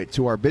 we owe it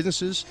to our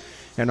businesses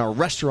and our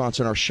restaurants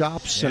and our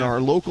shops and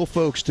our local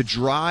folks to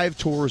drive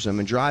tourism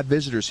and drive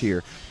visitors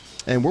here.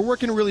 And we're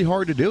working really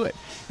hard to do it.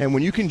 And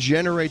when you can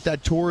generate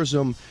that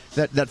tourism,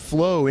 that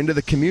flow into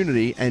the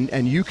community,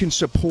 and you can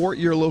support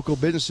your local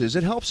businesses,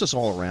 it helps us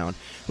all around.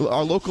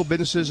 Our local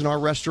businesses and our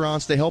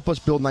restaurants, they help us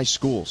build nice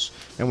schools.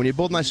 And when you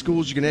build nice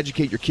schools, you can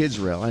educate your kids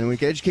well. And when you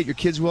can educate your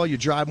kids well, you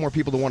drive more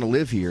people to want to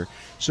live here.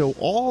 So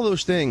all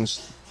those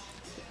things,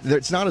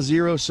 it's not a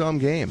zero-sum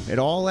game. It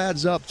all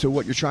adds up to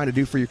what you're trying to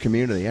do for your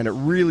community, and it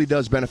really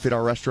does benefit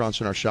our restaurants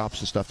and our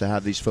shops and stuff to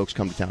have these folks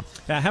come to town.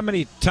 How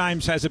many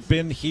times has it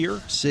been here?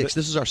 6.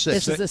 This is our 6th.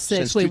 This is the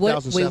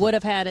 6th. We would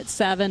have had it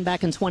 7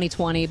 back in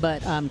 2020,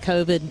 but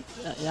COVID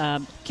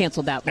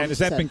canceled that one. And has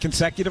that been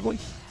consecutively?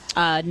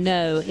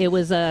 No, it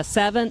was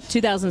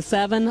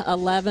 2007,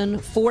 11,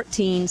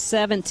 14,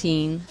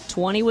 17,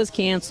 20 was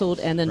canceled,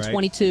 and then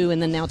 22,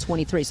 and then now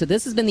 23. So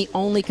this has been the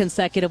only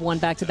consecutive one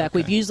back-to-back.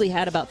 We've usually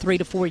had about 3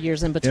 to 4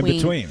 years in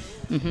between.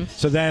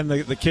 So then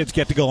the kids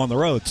get to go on the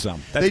road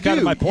some. That's kind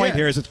of my point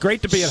here, is it's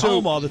great to be at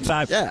home all the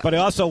time, but I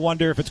also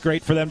wonder if it's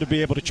great for them to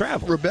be able to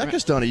travel.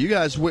 Rebecca's done it. You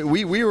guys,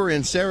 we were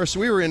in Sarasota,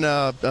 we were in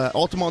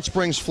Altamont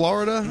Springs,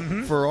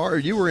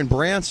 Florida, you were in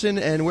Branson,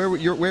 and where were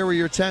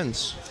your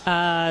 10s?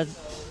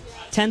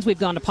 10s, we've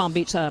gone to Palm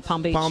Beach.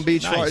 Palm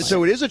Beach, Florida.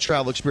 So it is a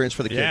travel experience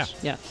for the kids.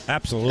 Yeah,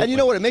 absolutely. And you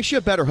know what? It makes you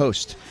a better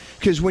host,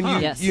 because when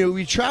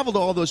you travel to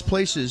all those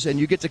places and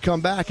you get to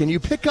come back and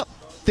you pick up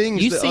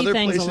things that other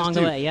places along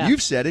do. The way,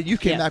 You've said it. You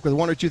came back with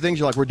 1 or 2 things.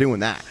 You're like, we're doing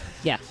that.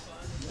 Yeah.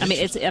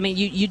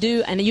 You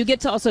do, and you get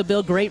to also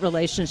build great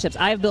relationships.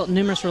 I have built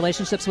numerous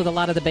relationships with a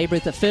lot of the Babe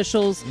Ruth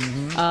officials,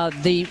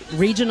 the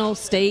regional,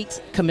 state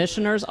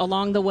commissioners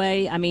along the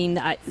way.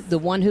 The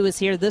one who is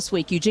here this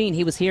week, Eugene,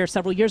 he was here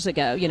several years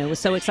ago, was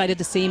so excited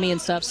to see me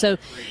and stuff. So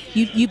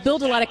you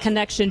build a lot of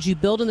connections, you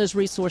build in those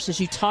resources,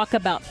 you talk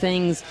about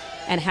things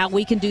and how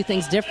we can do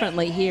things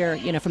differently here,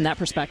 from that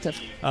perspective.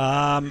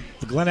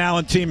 The Glen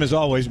Allen team is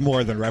always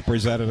more than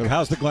representative.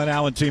 How's the Glen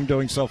Allen team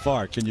doing so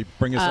far? Can you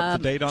bring us up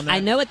to date on that? I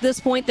know at this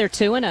point they're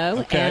 2-0,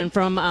 okay. And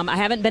from I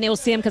haven't been able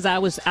to see them because I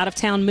was out of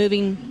town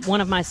moving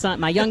one of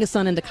my youngest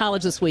son into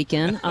college this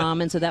weekend,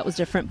 and so that was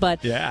different.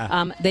 But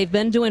they've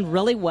been doing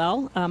really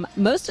well.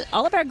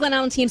 All of our Glen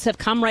Allen teams have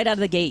come right out of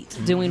the gate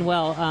doing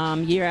well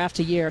year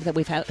after year that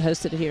we've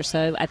hosted it here.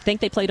 So I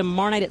think they play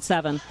tomorrow night at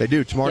 7. They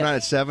do tomorrow night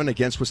at 7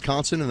 against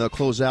Wisconsin, and they'll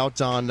close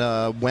out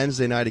on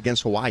Wednesday night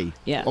against Hawaii.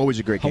 Yeah, always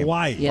a great game.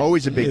 Hawaii,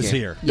 always a big is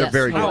game. Here. They're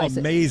very good. How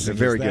amazing!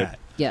 They're very is that?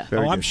 good.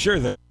 Yeah. I'm sure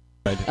that.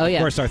 Of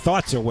course, our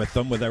thoughts are with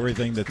them with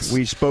everything that's.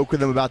 We spoke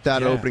with them about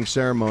that at opening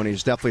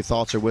ceremonies. Definitely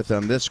thoughts are with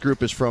them. This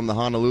group is from the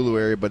Honolulu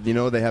area, but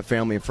they have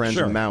family and friends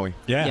in Maui.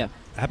 Yeah.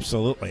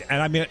 Absolutely.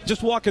 And I mean,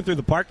 just walking through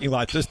the parking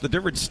lot, just the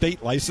different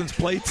state license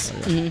plates,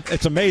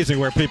 it's amazing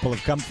where people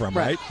have come from,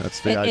 right?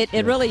 That's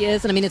it really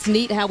is. And I mean, it's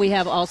neat how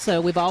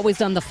we've always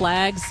done the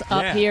flags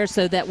up here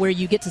so that where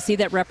you get to see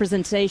that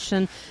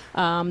representation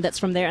that's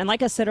from there. And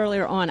like I said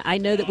earlier on, I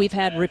know that we've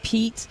had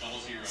repeat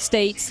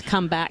states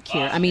come back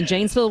here. I mean,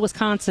 Janesville,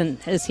 Wisconsin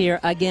is here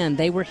again.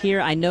 They were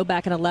here, I know,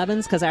 back in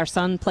 11s because our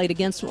son played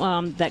against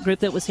that group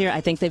that was here.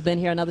 I think they've been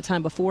here another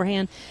time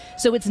beforehand.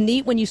 So it's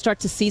neat when you start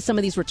to see some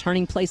of these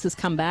returning places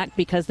come back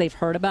because they've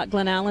heard about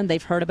Glen Allen.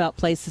 They've heard about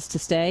places to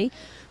stay,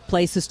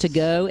 places to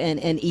go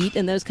and eat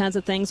and those kinds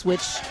of things,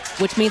 which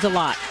means a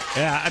lot.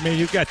 Yeah, I mean,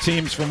 you've got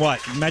teams from what?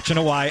 Mention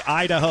Hawaii,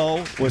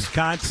 Idaho,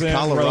 Wisconsin,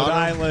 Colorado. Rhode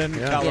Island,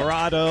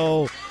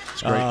 Colorado.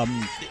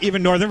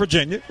 Even Northern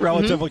Virginia,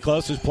 relatively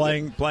close, is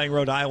playing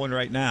Rhode Island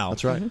right now.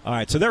 That's right. All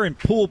right, so they're in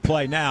pool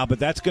play now, but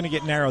that's going to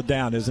get narrowed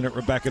down, isn't it,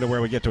 Rebecca, to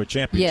where we get to a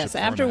championship Yes,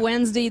 after format.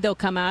 Wednesday, they'll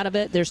come out of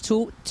it. There's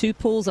two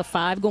pools of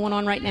 5 going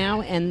on right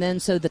now, and then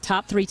so the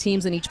top 3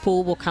 teams in each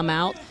pool will come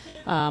out.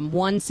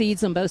 1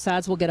 seeds on both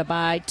sides will get a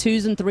bye.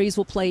 2s and 3s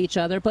will play each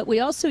other. But we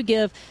also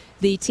give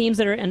the teams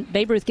that are in,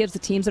 Babe Ruth gives the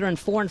teams that are in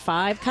 4 and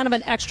 5 kind of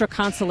an extra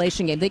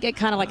consolation game. They get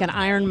kind of like an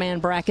Iron Man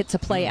bracket to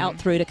play out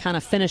through to kind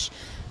of finish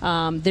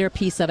their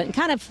piece of it and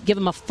kind of give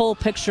them a full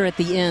picture at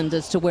the end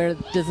as to where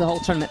does the whole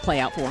tournament play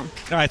out for them.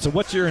 All right, so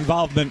what's your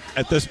involvement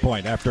at this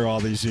point after all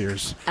these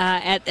years?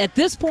 At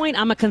this point,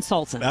 I'm a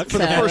consultant. For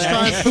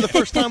the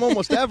first time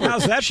almost ever.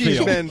 How's that She's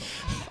feel? been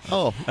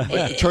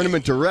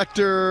tournament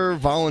director,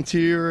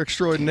 volunteer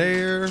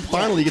extraordinaire.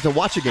 Finally, you get to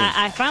watch a game.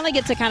 I finally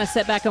get to kind of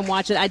sit back and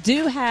watch it. I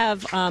do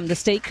have the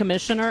state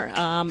commissioner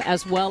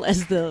as well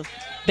as the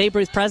Babe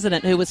Ruth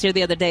president who was here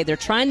the other day. They're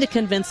trying to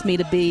convince me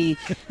to be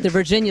the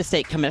Virginia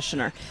state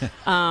commissioner.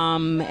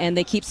 And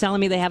they keep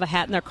telling me they have a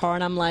hat in their car,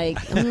 and I'm like,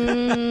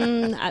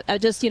 I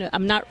just,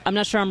 I'm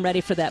not sure I'm ready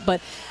for that.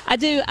 But I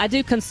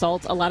do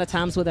consult a lot of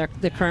times with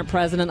the current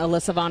president,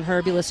 Alyssa Von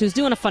Herbulis, who's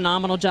doing a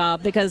phenomenal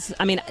job because,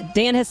 I mean,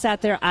 Dan has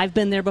sat there. I've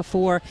been there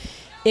before.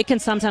 It can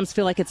sometimes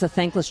feel like it's a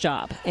thankless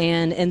job.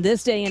 And in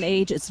this day and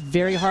age, it's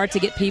very hard to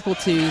get people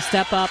to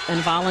step up and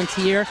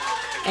volunteer.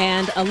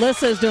 And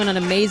Alyssa is doing an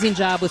amazing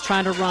job with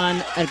trying to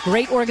run a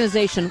great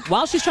organization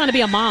while she's trying to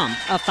be a mom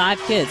of 5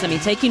 kids. I mean,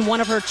 taking one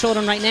of her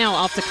children right now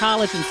off to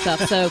college and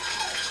stuff. So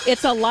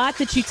it's a lot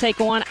that you take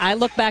on. I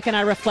look back and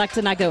I reflect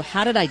and I go,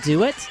 how did I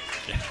do it?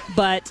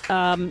 But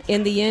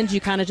in the end,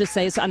 you kind of just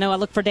say, so I know I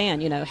look for Dan,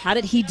 how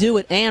did he do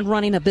it and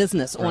running a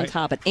business on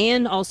top of it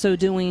and also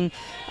doing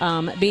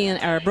being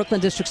our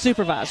Brookland district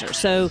supervisor.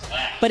 So,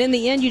 but in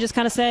the end, you just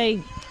kind of say,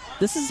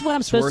 this is what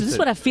I'm supposed to. This is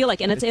what I feel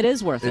like, and it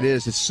is worth it. It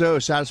is. It's so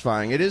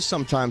satisfying. It is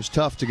sometimes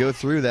tough to go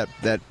through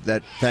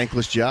that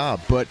thankless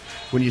job, but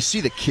when you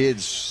see the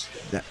kids,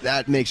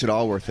 that makes it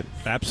all worth it.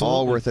 Absolutely,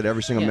 all worth it.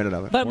 Every single minute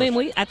of it. But I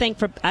mean, I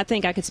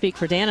think I could speak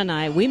for Dan and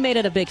I. We made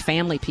it a big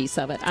family piece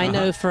of it. I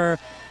know for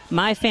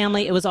my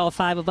family, it was all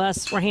 5 of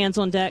us were hands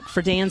on deck.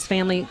 For Dan's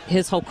family,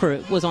 his whole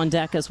crew was on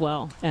deck as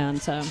well.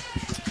 And so,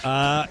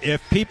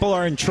 if people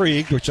are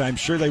intrigued, which I'm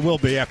sure they will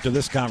be after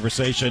this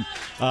conversation,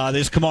 they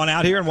just come on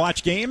out here and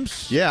watch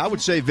games. Yeah, I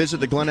would say visit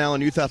the Glen Allen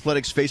Youth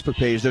Athletics Facebook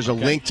page. There's a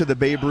link to the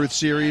Babe Ruth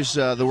Series,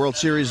 the World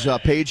Series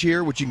page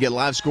here, which you can get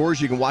live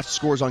scores. You can watch the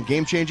scores on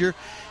Game Changer.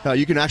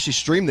 You can actually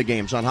stream the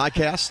games on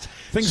Highcast.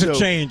 Things have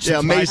changed.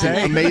 Yeah,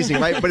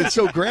 amazing, right? But it's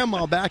so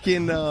grandma back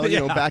in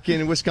back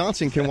in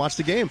Wisconsin can watch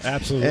the game.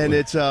 Absolutely. And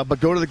it's but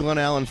go to the Glen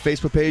Allen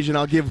Facebook page, and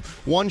I'll give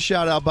one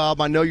shout out, Bob.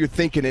 I know you're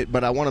thinking it,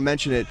 but I want to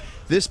mention it.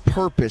 This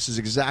purpose is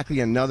exactly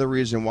another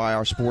reason why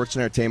our Sports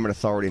and Entertainment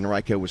Authority in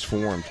Henrico was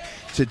formed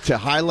to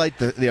highlight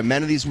the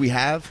amenities we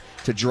have,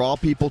 to draw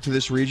people to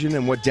this region,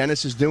 and what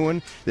Dennis is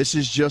doing. This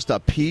is just a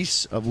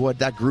piece of what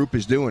that group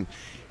is doing.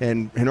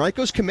 And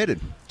Henrico's committed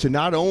to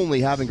not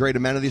only having great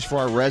amenities for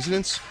our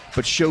residents,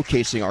 but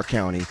showcasing our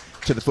county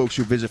to the folks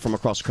who visit from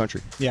across the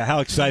country. Yeah, how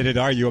excited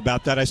are you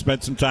about that? I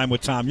spent some time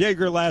with Tom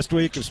Yeager last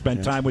week. I've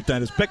spent time with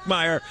Dennis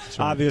Bickmeyer,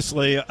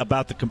 obviously,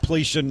 about the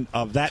completion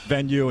of that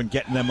venue and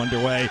getting them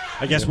underway.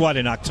 I guess,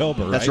 in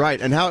October, right? That's right.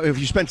 And how if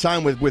you spend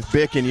time with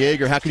Bick and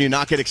Yeager, how can you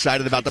not get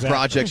excited about the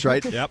projects,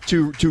 right? Yep.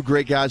 Two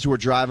great guys who are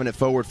driving it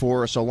forward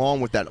for us,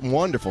 along with that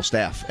wonderful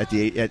staff at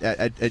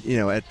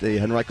the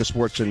Henrico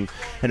Sports and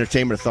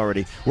Entertainment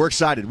Authority. We're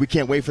excited. We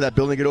can't wait for that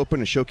building to get open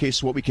and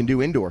showcase what we can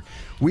do indoor.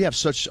 We have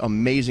such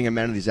amazing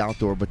amenities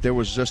outdoor, but there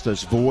was just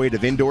this void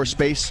of indoor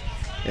space,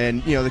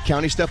 and the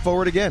county stepped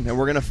forward again, and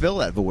we're going to fill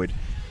that void.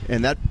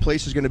 And that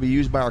place is going to be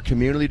used by our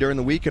community during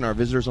the week and our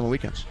visitors on the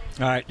weekends.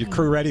 All right, your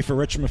crew ready for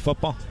Richmond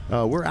football?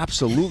 We're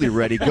absolutely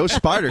ready. Go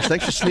Spiders.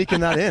 Thanks for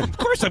sneaking that in. Of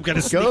course I'm going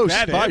to sneak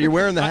that in. Go Spiders. You're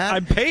wearing the hat.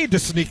 I'm paid to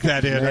sneak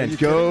that in. Man,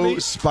 go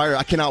Spiders.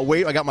 I cannot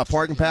wait. I got my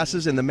parking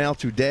passes in the mail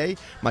today.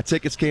 My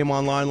tickets came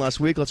online last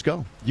week. Let's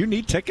go. You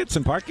need tickets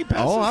and parking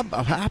passes? Oh,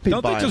 I'm happy.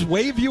 Don't they just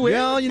wave you in?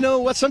 Yeah, you know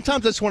what?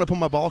 Sometimes I just want to put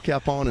my ball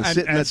cap on and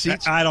sit in that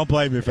seat. I don't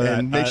blame you for that.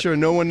 And make sure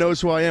no one knows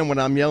who I am when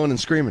I'm yelling and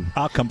screaming.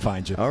 I'll come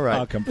find you. All right.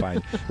 I'll come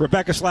find you.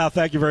 Rebecca Slough,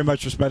 thank you very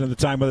much for spending the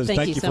time with us.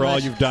 Thank you for so all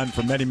much. you've done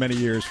for many, many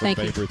years for the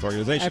Babe Ruth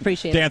organization. I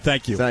appreciate Dan, it.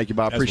 thank you. Thank you,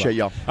 Bob. Appreciate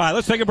y'all. All right,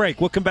 let's take a break.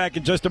 We'll come back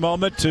in just a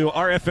moment to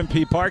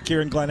RF&P Park here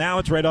in Glen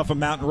Allen. It's right off of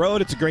Mountain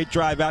Road. It's a great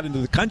drive out into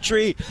the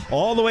country,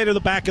 all the way to the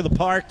back of the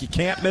park. You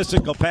can't miss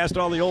it. Go past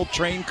all the old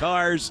train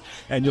cars,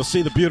 and you'll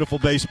see the beautiful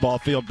baseball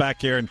field back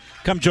here. And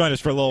come join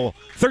us for a little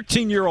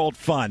 13-year-old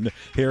fun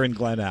here in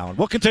Glen Allen.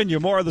 We'll continue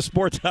more of the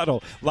Sports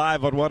Huddle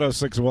live on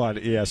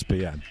 106.1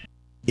 ESPN.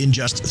 In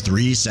just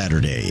 3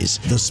 Saturdays,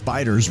 the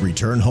Spiders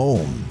return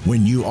home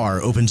when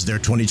UR opens their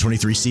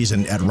 2023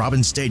 season at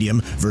Robins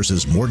Stadium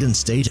versus Morgan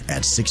State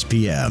at 6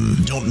 p.m.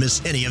 Don't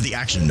miss any of the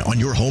action on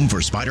your home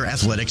for Spider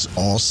Athletics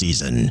all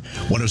season.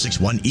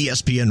 106.1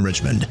 ESPN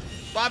Richmond.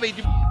 Bobby.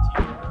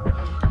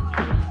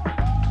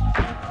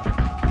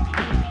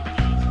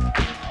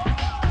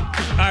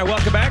 All right,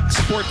 welcome back.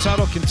 Sports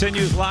Huddle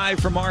continues live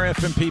from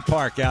RF&P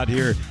Park out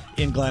here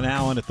in Glen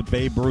Allen at the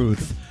Babe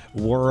Ruth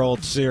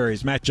World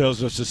Series. Matt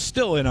Josephs is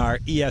still in our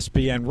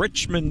ESPN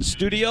Richmond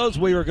studios.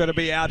 We were going to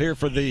be out here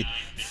for the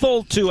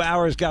full 2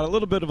 hours. Got a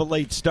little bit of a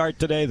late start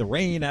today. The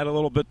rain had a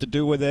little bit to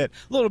do with it,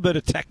 a little bit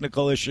of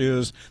technical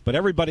issues, but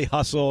everybody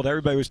hustled.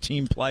 Everybody was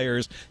team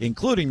players,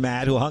 including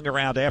Matt, who hung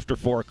around after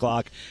 4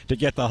 o'clock to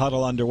get the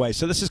huddle underway.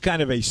 So this is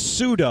kind of a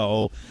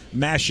pseudo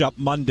mashup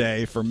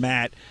Monday for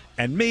Matt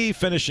and me,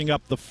 finishing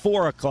up the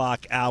 4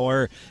 o'clock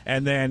hour.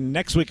 And then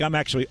next week I'm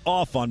actually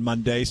off on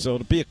Monday, so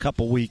it'll be a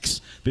couple weeks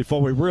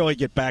before we really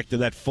get back to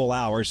that full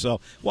hour. So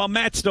while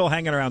Matt's still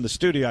hanging around the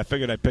studio, I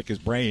figured I'd pick his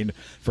brain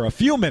for a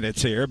few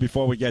minutes here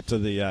before we get to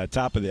the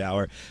top of the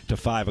hour to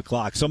 5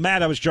 o'clock. So,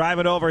 Matt, I was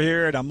driving over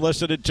here, and I'm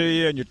listening to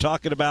you, and you're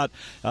talking about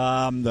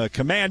the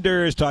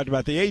Commanders, talking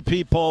about the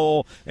AP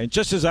poll, and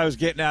just as I was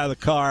getting out of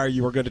the car,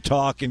 you were going to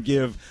talk and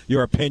give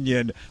your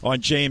opinion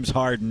on James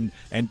Harden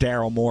and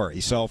Daryl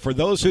Morey. So for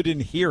those who didn't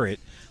hear it,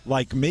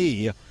 like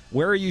me,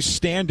 where are you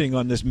standing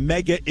on this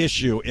mega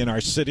issue in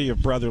our city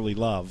of brotherly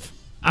love?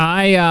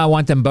 I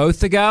want them both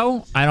to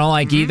go. I don't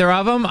like either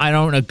of them. I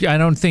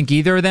don't think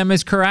either of them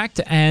is correct.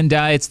 And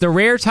it's the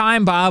rare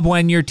time, Bob,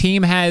 when your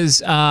team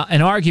has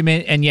an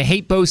argument and you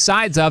hate both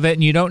sides of it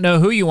and you don't know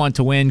who you want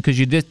to win because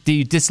you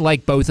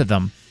dislike both of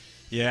them.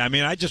 Yeah, I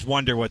mean, I just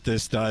wonder what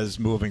this does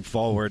moving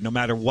forward, no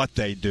matter what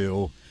they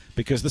do,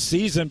 because the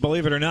season,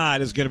 believe it or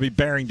not, is going to be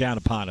bearing down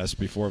upon us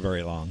before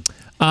very long.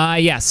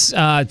 Yes.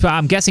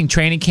 I'm guessing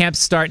training camps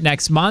start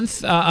next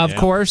month, of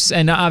course.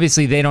 And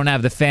obviously they don't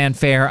have the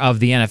fanfare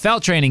of the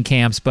NFL training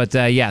camps. But,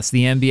 yes,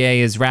 the NBA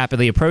is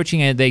rapidly approaching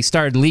it. They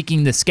started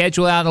leaking the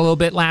schedule out a little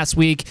bit last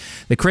week,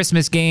 the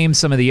Christmas games,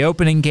 some of the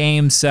opening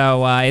games.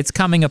 So it's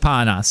coming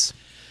upon us.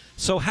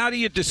 So how do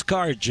you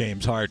discard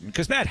James Harden?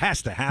 Because that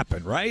has to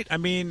happen, right? I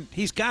mean,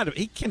 he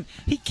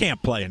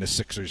can't play in a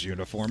Sixers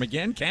uniform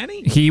again, can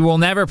he? He will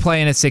never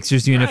play in a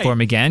Sixers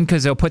uniform again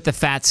because they'll put the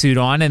fat suit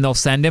on and they'll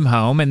send him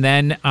home. And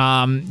then,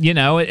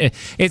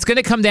 it's going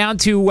to come down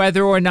to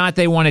whether or not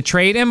they want to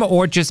trade him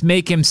or just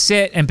make him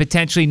sit and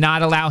potentially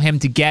not allow him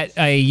to get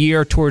a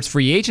year towards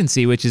free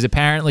agency, which is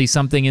apparently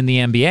something in the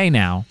NBA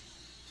now.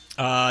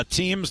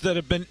 Teams that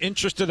have been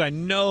interested, I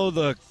know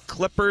the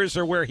Clippers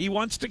are where he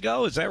wants to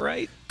go. Is that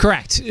right?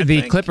 Correct.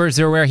 The Clippers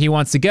are where he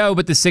wants to go,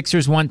 but the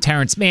Sixers want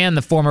Terrence Mann,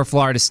 the former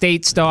Florida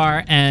State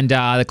star, and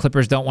the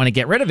Clippers don't want to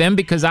get rid of him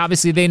because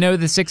obviously they know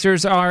the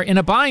Sixers are in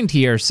a bind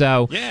here.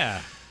 So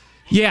yeah,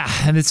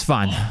 and it's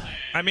fun.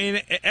 I mean,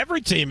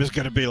 every team is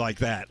going to be like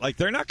that. Like,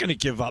 they're not going to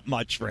give up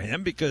much for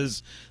him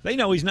because they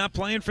know he's not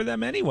playing for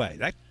them anyway.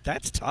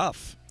 That's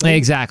tough.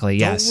 Exactly,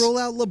 yes. Don't roll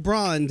out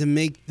LeBron to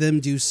make them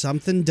do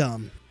something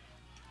dumb.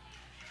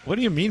 What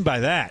do you mean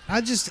by that?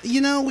 I just,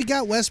 we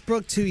got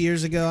Westbrook 2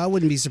 years ago. I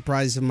wouldn't be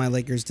surprised if my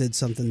Lakers did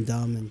something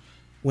dumb and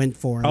went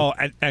for him. Oh,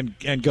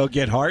 and go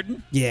get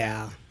Harden?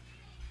 Yeah.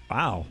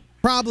 Wow.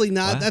 Probably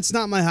not. What? That's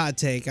not my hot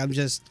take. I'm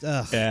just,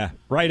 Yeah.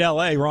 Right,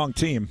 L.A., wrong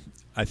team,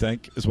 I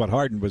think, is what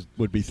Harden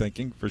would be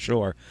thinking for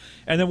sure.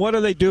 And then what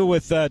do they do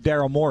with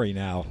Daryl Morey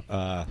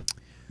now?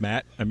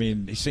 Matt, I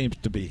mean, he seems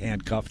to be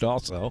handcuffed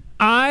also.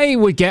 I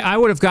would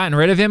have gotten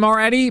rid of him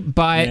already,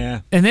 but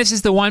and this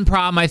is the one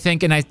problem I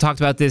think, and I talked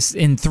about this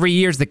in 3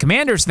 years, the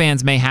Commanders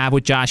fans may have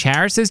with Josh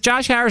Harris is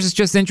Josh Harris is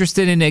just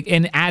interested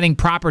in adding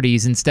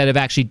properties instead of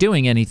actually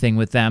doing anything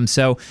with them.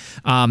 So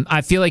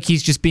I feel like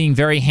he's just being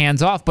very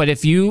hands off. But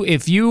if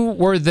you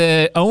were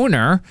the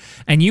owner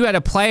and you had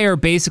a player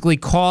basically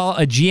call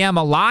a GM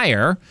a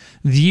liar,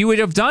 you would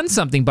have done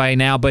something by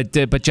now. But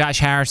Josh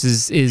Harris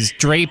is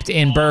draped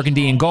in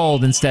burgundy and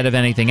gold instead of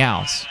anything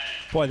else.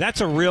 Boy, that's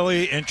a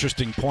really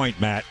interesting point,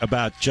 Matt,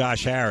 about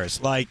Josh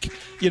Harris. Like,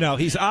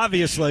 he's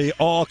obviously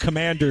all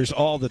Commanders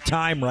all the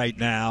time right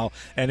now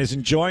and is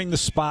enjoying the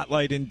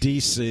spotlight in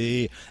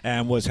D.C.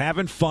 and was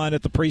having fun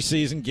at the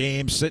preseason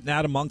games, sitting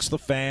out amongst the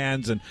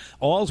fans, and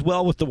all's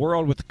well with the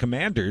world with the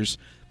Commanders.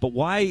 But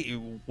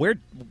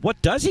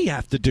what does he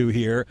have to do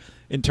here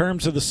in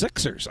terms of the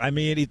Sixers? I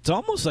mean, it's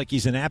almost like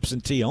he's an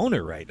absentee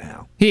owner right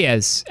now. He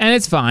is, and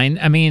it's fine.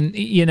 I mean,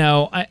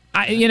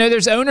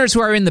 there's owners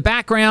who are in the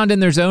background and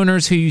there's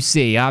owners who you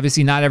see.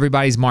 Obviously, not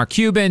everybody's Mark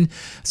Cuban.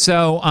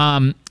 So,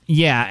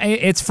 Yeah,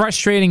 it's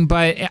frustrating,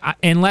 but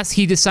unless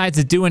he decides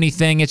to do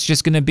anything, it's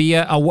just going to be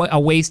a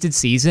wasted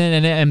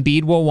season, and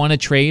Embiid will want to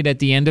trade at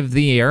the end of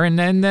the year, and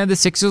then the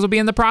Sixers will be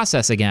in the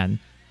process again.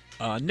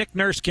 Nick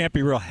Nurse can't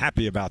be real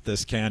happy about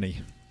this, can he?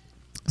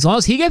 As long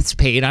as he gets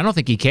paid, I don't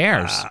think he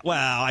cares.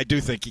 Well, I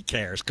do think he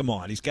cares. Come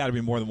on, he's got to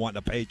be more than wanting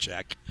a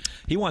paycheck.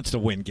 He wants to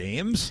win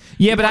games.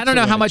 Yeah, but I don't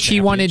know how much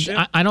he wanted.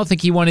 I don't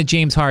think he wanted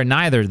James Harden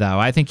either, though.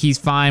 I think he's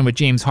fine with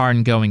James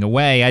Harden going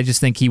away. I just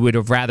think he would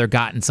have rather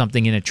gotten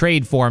something in a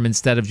trade for him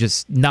instead of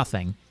just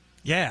nothing.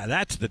 Yeah,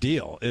 that's the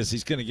deal, is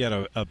he's going to get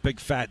a big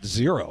fat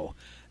zero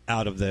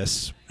out of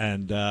this,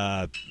 and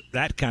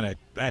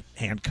that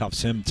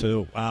handcuffs him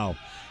too. Wow,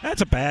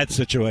 that's a bad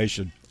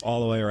situation all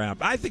the way around.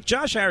 I think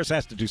Josh Harris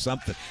has to do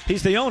something.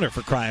 He's the owner,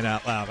 for crying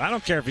out loud. I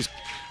don't care if he's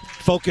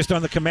focused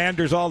on the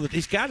Commanders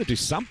he's got to do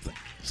something.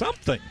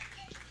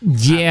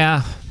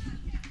 Yeah,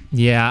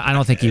 I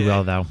don't think he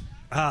will, though.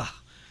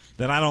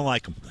 Then I don't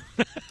like him.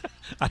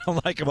 I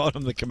don't like him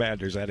on the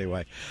Commanders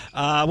anyway.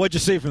 What'd you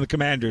see from the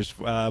Commanders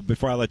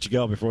before I let you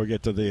go, before we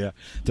get to the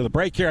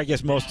break here? I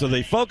guess most of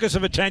the focus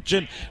of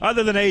attention,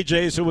 other than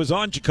AJ's, who was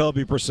on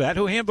Jacoby Brissett,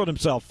 who handled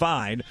himself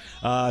fine.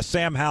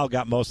 Sam Howell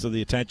got most of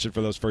the attention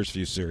for those first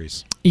few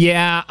series.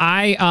 Yeah,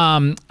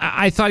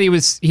 I thought he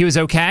was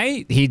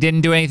okay. He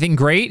didn't do anything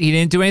great. He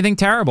didn't do anything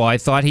terrible. I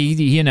thought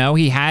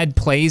he had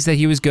plays that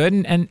he was good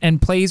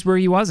and plays where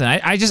he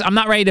wasn't. I'm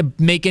not ready to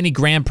make any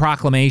grand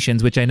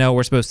proclamations, which I know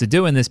we're supposed to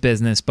do in this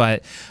business,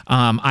 but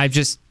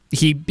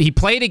he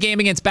played a game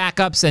against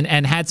backups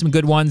and had some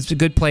good ones,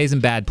 good plays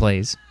and bad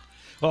plays.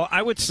 Well,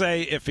 I would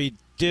say if he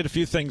did a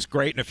few things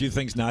great and a few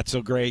things not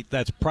so great,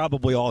 that's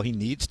probably all he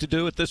needs to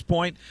do at this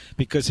point,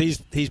 because he's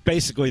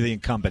basically the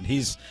incumbent.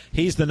 He's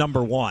the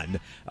number one.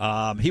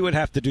 He would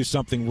have to do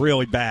something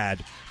really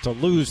bad to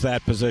lose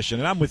that position,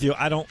 and I'm with you.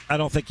 I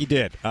don't think he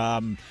did.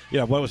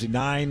 What was he,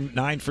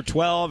 9 for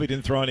 12? He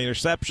didn't throw any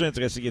interceptions.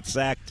 I guess he gets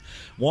sacked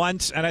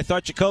once, and I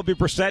thought Jacoby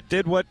Brissett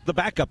did what the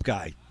backup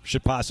guy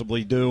should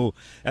possibly do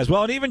as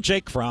well. And even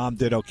Jake Fromm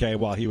did okay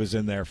while he was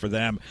in there for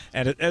them.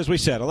 And as we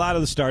said, a lot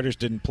of the starters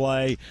didn't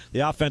play. The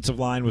offensive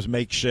line was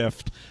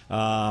makeshift.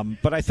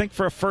 But I think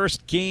for a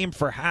first game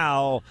for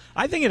Howell,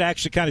 I think it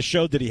actually kind of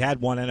showed that he had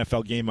one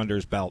NFL game under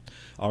his belt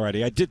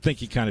already. I did think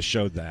he kind of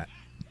showed that.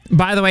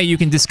 By the way, you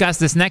can discuss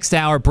this next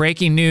hour.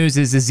 Breaking news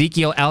is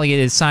Ezekiel Elliott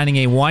is signing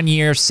a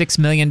 1-year, $6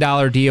 million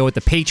deal with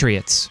the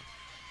Patriots.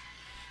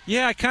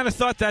 Yeah, I kind of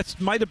thought that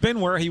might have been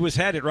where he was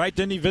headed, right?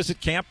 Didn't he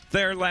visit camp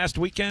there last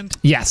weekend?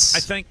 Yes. I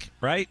think,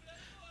 right?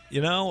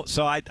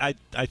 So I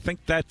think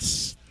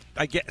that's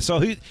 – so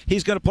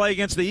he's going to play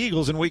against the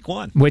Eagles in week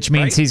 1. Which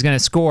means he's going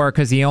to score,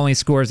 because he only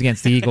scores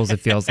against the Eagles,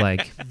 it feels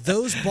like.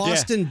 Those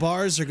Boston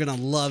bars are going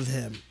to love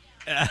him.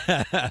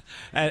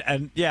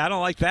 and I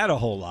don't like that a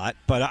whole lot,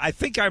 but I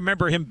think I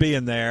remember him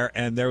being there,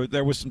 and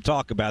there was some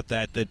talk about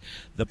that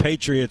the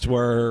Patriots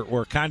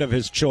were kind of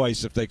his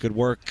choice if they could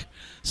work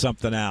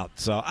something out.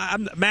 So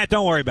Matt,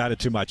 don't worry about it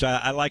too much.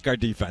 I like our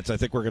defense. I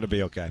think we're going to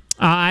be okay.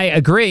 I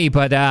agree,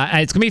 but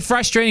it's going to be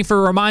frustrating for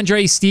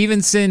Ramondre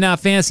Stevenson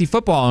fantasy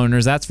football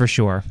owners, that's for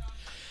sure.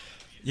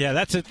 Yeah,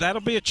 that's it.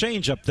 That'll be a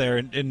change up there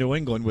in New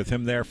England with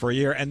him there for a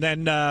year. And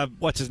then,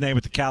 what's his name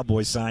with the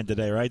Cowboys signed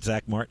today, right?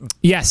 Zach Martin?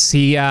 Yes,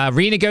 he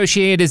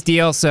renegotiated his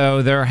deal,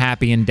 so they're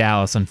happy in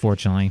Dallas,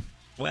 unfortunately.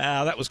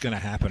 Well, that was going to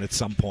happen at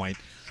some point.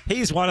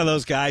 He's one of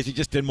those guys you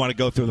just didn't want to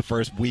go through the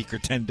first week or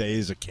 10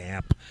 days of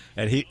camp,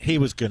 and he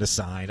was going to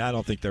sign. I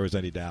don't think there was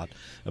any doubt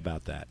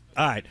about that.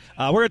 All right,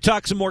 we're going to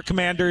talk some more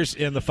Commanders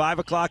in the 5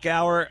 o'clock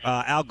hour.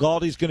 Al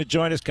Galdi's going to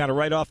join us kind of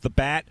right off the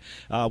bat.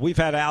 We've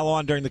had Al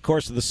on during the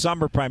course of the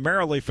summer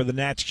primarily for the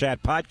Nats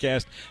Chat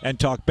podcast and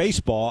talk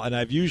baseball, and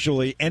I've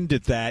usually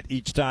ended that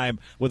each time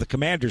with a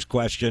Commanders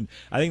question.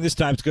 I think this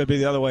time it's going to be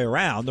the other way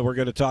around, that we're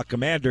going to talk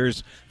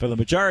Commanders for the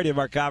majority of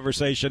our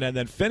conversation and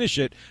then finish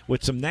it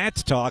with some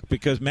Nats talk,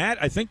 because, Matt,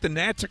 I think the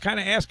Nats are kind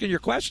of answering your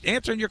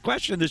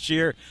question this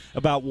year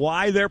about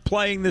why they're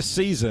playing this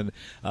season.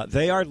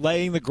 They are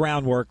laying the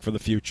groundwork for the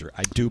future.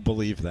 I do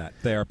believe that.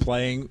 They are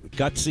playing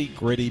gutsy,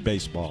 gritty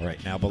baseball right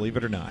now, believe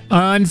it or not.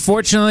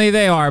 Unfortunately,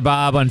 they are,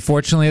 Bob.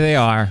 Unfortunately, they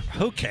are.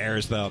 Who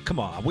cares, though? Come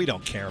on. We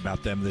don't care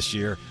about them this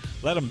year.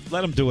 Let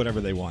them do whatever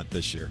they want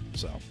this year.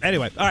 So,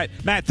 anyway, all right,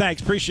 Matt,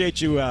 thanks.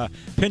 Appreciate you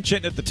pinch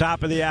hitting at the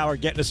top of the hour,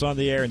 getting us on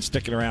the air, and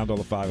sticking around till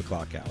the 5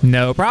 o'clock hour.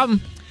 No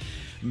problem.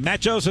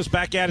 Matt Joseph's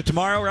back at it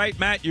tomorrow, right,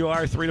 Matt? You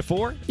are 3 to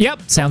 4?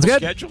 Yep, sounds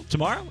good. Schedule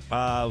tomorrow.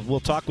 We'll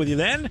talk with you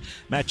then.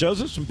 Matt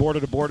Joseph's from Border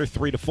to Border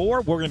 3 to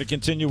 4. We're going to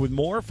continue with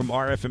more from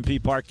RF&P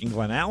Park in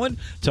Glen Allen.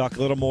 Talk a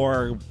little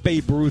more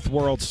Babe Ruth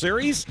World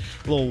Series,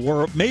 a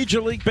little Major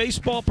League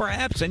Baseball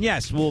perhaps. And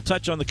yes, we'll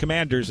touch on the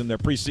Commanders in their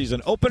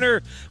preseason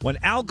opener when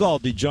Al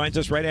Galdi joins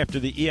us right after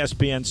the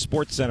ESPN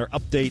Sports Center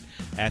update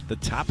at the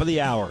top of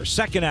the hour.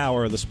 Second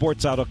hour of the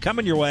Sports Huddle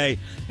coming your way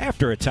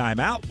after a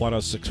timeout.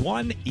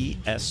 106.1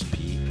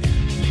 ESPN.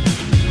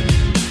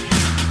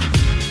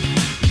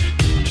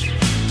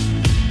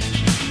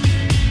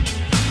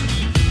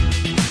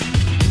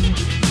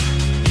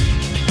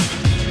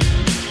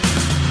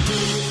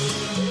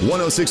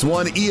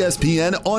 106.1 ESPN on